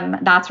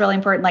 That's really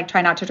important. Like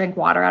try not to drink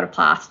water out of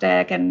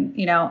plastic. And,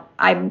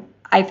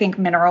 I think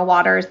mineral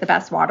water is the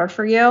best water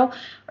for you,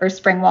 or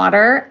spring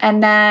water.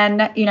 And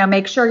then,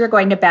 make sure you're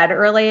going to bed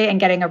early and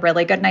getting a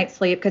really good night's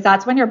sleep, because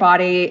that's when your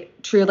body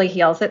truly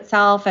heals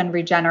itself and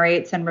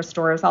regenerates and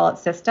restores all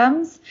its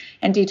systems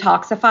and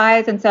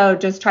detoxifies. And so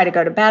just try to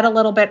go to bed a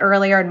little bit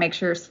earlier and make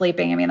sure you're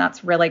sleeping. I mean,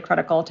 that's really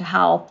critical to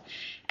health.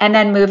 And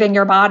then moving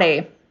your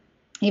body.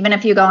 Even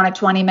if you go on a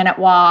 20-minute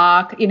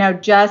walk,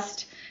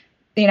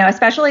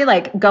 especially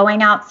like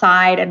going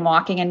outside and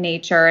walking in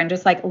nature and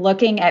just like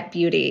looking at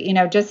beauty,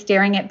 just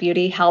staring at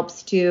beauty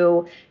helps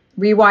to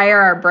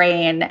rewire our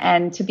brain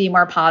and to be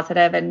more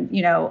positive and,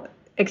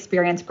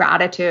 experience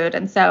gratitude.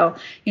 And so,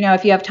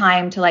 if you have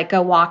time to like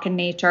go walk in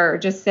nature or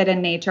just sit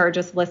in nature, or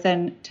just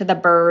listen to the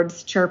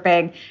birds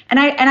chirping. And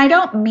I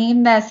don't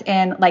mean this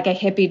in like a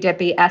hippy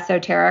dippy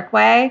esoteric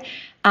way.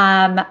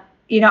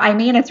 I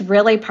mean, it's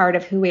really part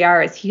of who we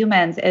are as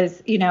humans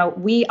is,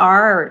 we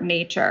are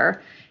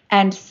nature.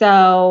 And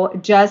so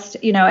just,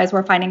 as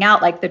we're finding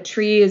out, like the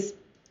trees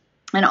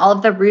and all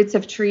of the roots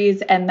of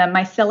trees and the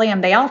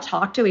mycelium, they all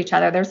talk to each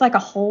other. There's like a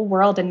whole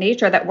world in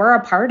nature that we're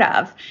a part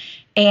of.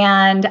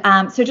 And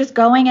so just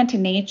going into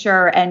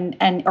nature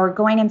or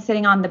going and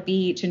sitting on the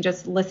beach and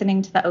just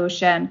listening to the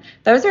ocean,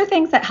 those are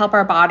things that help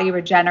our body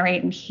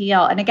regenerate and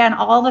heal. And again,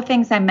 all the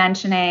things I'm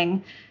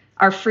mentioning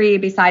are free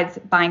besides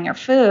buying your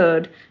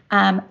food.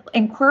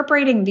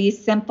 Incorporating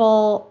these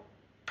simple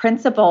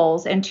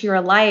principles into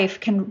your life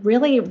can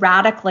really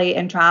radically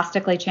and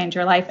drastically change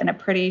your life in a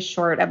pretty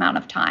short amount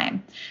of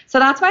time. So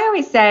that's why I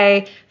always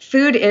say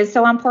food is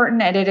so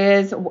important, and it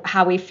is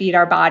how we feed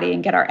our body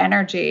and get our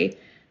energy.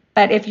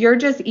 But if you're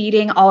just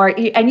eating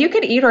and you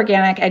could eat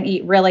organic and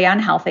eat really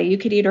unhealthy. You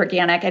could eat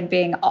organic and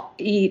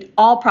eat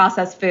all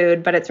processed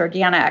food, but it's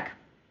organic.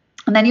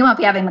 And then you won't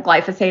be having the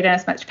glyphosate and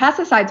as much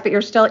pesticides, but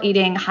you're still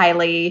eating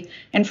highly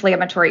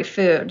inflammatory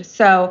food.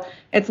 So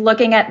it's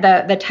looking at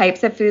the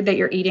types of food that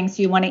you're eating.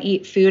 So you want to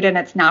eat food in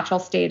its natural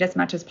state as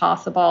much as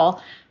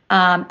possible.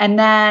 And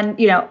then,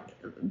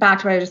 back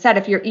to what I just said,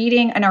 if you're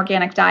eating an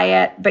organic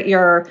diet, but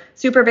you're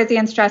super busy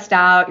and stressed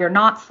out, you're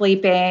not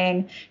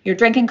sleeping, you're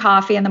drinking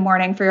coffee in the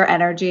morning for your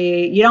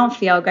energy, you don't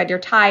feel good, you're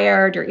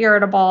tired, you're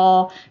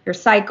irritable, your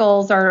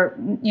cycles are,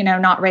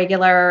 not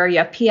regular, you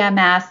have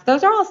PMS,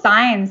 those are all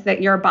signs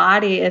that your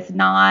body is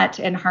not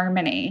in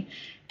harmony.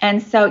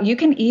 And so you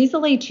can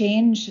easily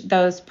change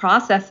those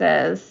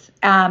processes.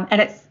 And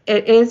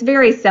it is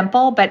very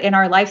simple, but in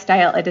our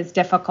lifestyle, it is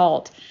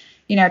difficult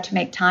to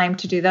make time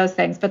to do those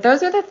things. But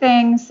those are the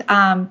things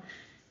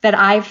that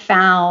I've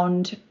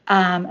found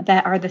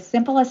that are the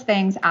simplest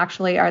things,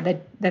 actually are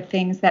the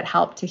things that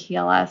help to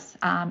heal us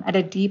at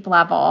a deep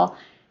level.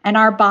 And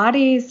our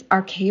bodies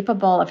are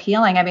capable of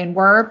healing. I mean,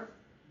 we're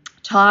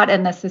taught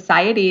in the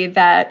society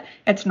that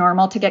it's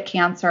normal to get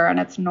cancer and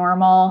it's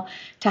normal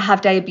to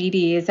have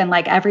diabetes. And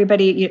like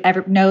everybody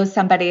knows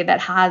somebody that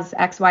has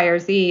X, Y, or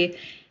Z.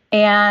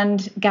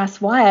 And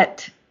guess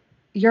what?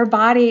 Your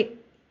body...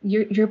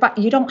 You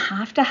don't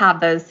have to have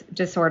those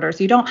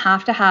disorders. You don't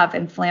have to have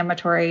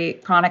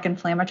chronic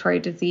inflammatory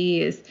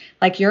disease.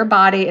 Like your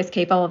body is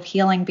capable of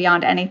healing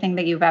beyond anything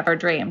that you've ever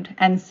dreamed.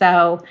 And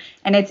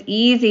it's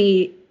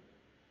easy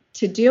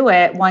to do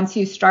it once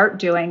you start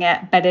doing it,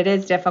 but it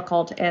is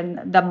difficult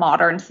in the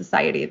modern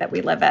society that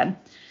we live in.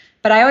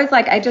 But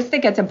I just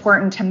think it's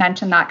important to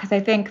mention that, because I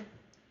think,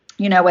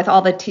 with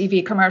all the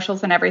TV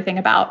commercials and everything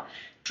about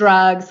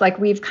drugs, like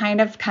we've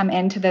kind of come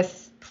into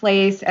this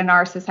place in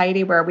our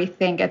society where we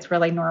think it's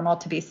really normal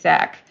to be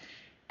sick.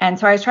 And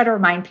so I always try to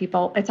remind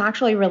people it's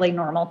actually really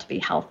normal to be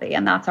healthy,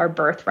 and that's our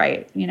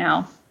birthright,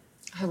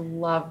 I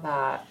love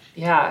that.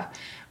 Yeah.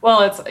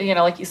 Well, it's,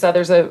 like you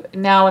said,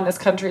 now in this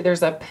country,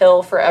 there's a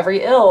pill for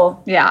every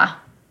ill. Yeah.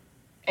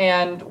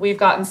 And we've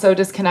gotten so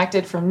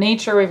disconnected from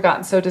nature. We've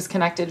gotten so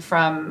disconnected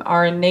from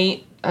our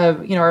innate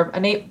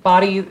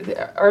body,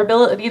 our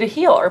ability to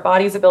heal, our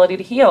body's ability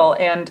to heal.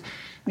 And,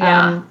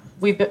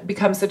 we've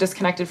become so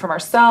disconnected from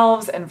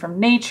ourselves and from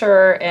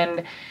nature.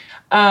 And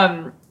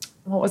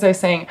what was I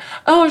saying?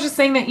 Oh, I was just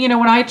saying that,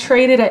 when I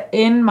traded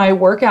in my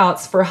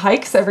workouts for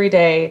hikes every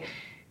day,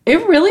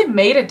 it really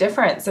made a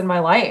difference in my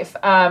life.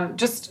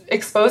 Just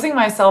exposing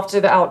myself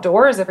to the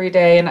outdoors every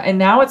day. And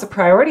now it's a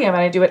priority.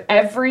 I do it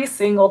every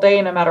single day,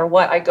 no matter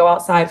what. I go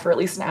outside for at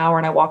least an hour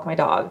and I walk my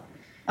dog.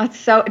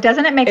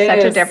 Doesn't it make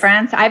such a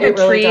difference? I have a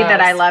tree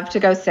that I love to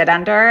go sit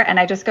under, and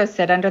I just go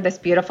sit under this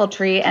beautiful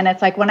tree. And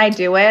it's like when I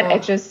do it,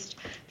 it just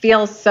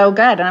feels so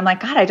good. And I'm like,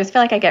 God, I just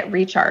feel like I get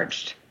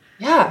recharged.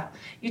 Yeah,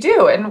 you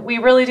do. And we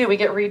really do. We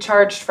get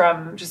recharged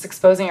from just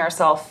exposing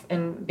ourselves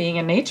and being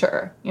in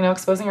nature,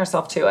 exposing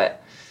ourselves to it.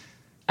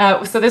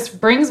 So this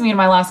brings me to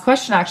my last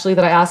question, actually,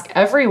 that I ask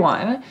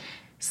everyone.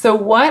 So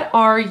what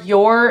are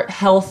your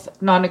health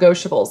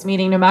non-negotiables?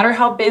 Meaning no matter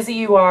how busy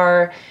you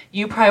are,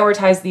 you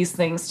prioritize these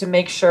things to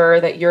make sure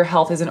that your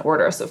health is in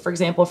order. So for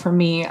example, for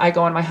me, I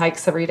go on my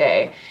hikes every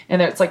day,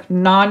 and it's like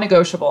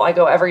non-negotiable. I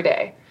go every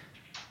day.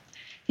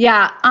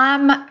 Yeah.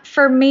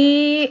 For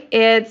me,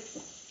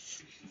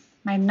 it's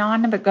My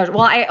non-negotiable.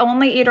 Well, I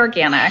only eat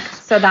organic,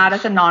 so that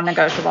is a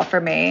non-negotiable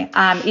for me.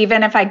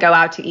 Even if I go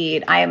out to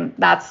eat,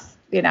 that's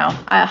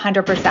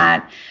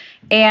 100%.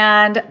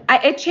 And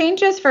it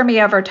changes for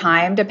me over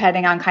time,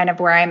 depending on kind of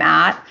where I'm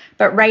at.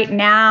 But right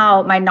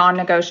now, my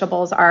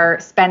non-negotiables are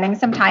spending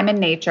some time in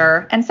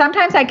nature. And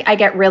sometimes I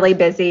get really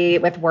busy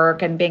with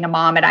work and being a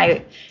mom, and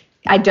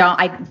I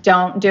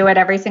don't do it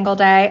every single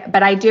day,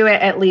 but I do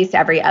it at least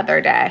every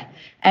other day.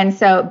 And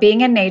so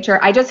being in nature,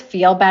 I just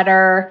feel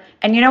better.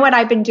 And you know what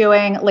I've been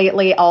doing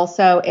lately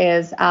also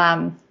is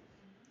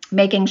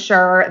making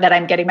sure that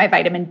I'm getting my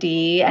vitamin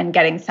D and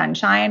getting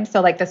sunshine.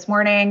 So like this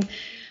morning,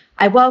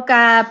 I woke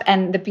up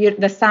and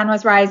the sun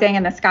was rising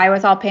and the sky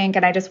was all pink,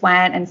 and I just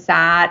went and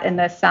sat in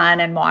the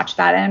sun and watched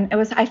that. And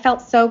I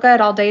felt so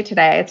good all day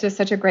today. It's just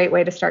such a great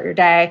way to start your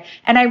day.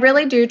 And I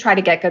really do try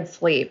to get good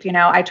sleep.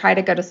 I try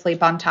to go to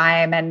sleep on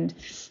time and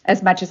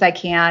as much as I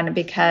can,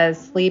 because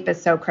sleep is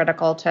so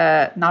critical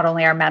to not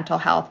only our mental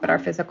health, but our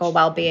physical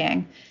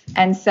well-being.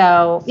 And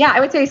so, yeah, I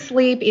would say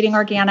sleep, eating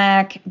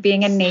organic,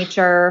 being in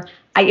nature.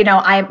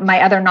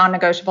 My other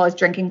non-negotiable is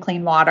drinking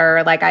clean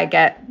water. Like I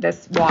get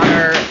this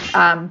water,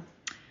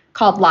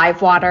 called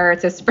Live Water.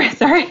 It's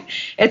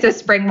a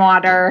spring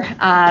water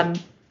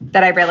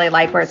that I really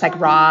like, where it's like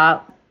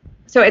raw.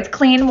 So it's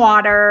clean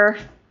water,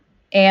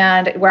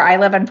 and where I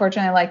live,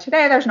 unfortunately, like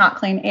today, there's not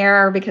clean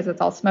air because it's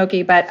all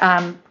smoky. But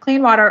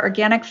clean water,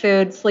 organic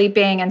food,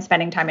 sleeping, and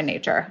spending time in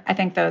nature. I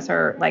think those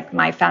are like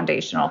my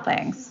foundational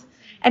things.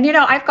 And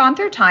I've gone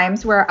through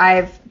times where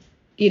I've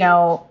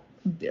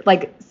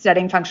like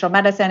studying functional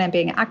medicine and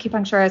being an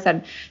acupuncturist,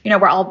 and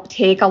where I'll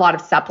take a lot of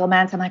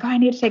supplements. I'm like, oh, I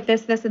need to take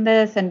this, this, and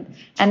this, and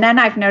then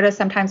I've noticed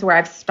sometimes where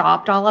I've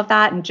stopped all of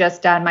that and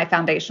just done my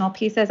foundational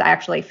pieces, I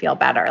actually feel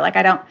better. Like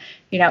I don't,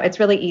 it's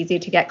really easy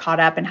to get caught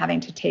up in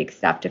having to take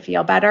stuff to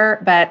feel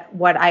better. But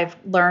what I've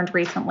learned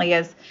recently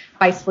is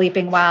by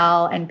sleeping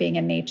well and being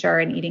in nature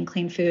and eating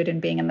clean food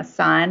and being in the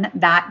sun,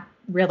 that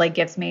really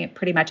gives me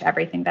pretty much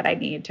everything that I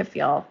need to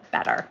feel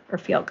better or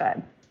feel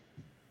good.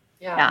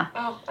 Yeah.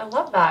 Oh, I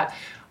love that.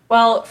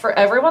 Well, for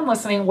everyone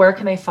listening, where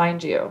can they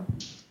find you?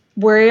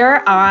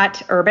 We're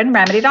at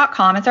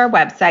urbanremedy.com is our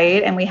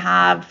website, and we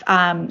have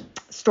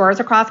stores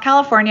across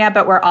California,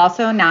 but we're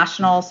also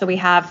national. So we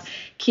have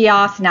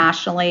kiosks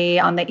nationally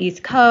on the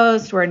East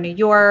Coast. We're in New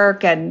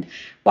York and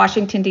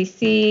Washington,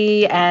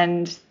 D.C.,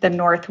 and the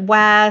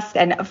Northwest.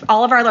 And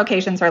all of our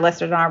locations are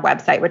listed on our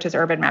website, which is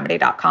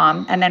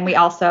urbanremedy.com. And then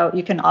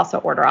you can also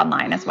order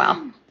online as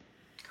well.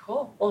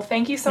 Cool. Well,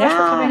 thank you so much for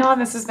coming on.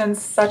 This has been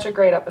such a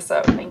great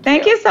episode.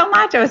 Thank you so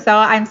much.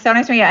 I'm so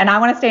nice to meet you. And I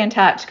want to stay in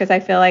touch because I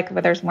feel like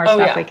there's more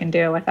stuff we can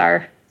do with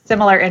our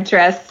similar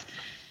interests.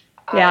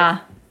 Yeah.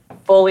 I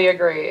fully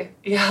agree.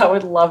 Yeah, I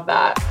would love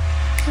that.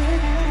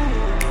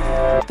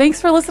 Thanks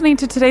for listening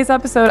to today's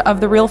episode of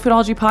the Real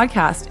Foodology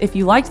Podcast. If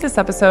you liked this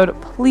episode,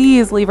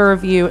 please leave a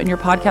review in your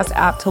podcast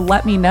app to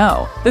let me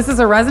know. This is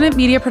a Resident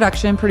Media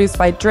production produced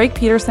by Drake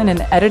Peterson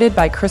and edited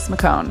by Chris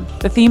McCone.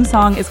 The theme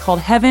song is called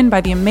Heaven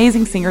by the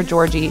amazing singer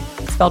Georgie,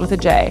 spelled with a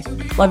J.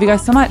 Love you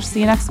guys so much.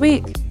 See you next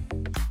week.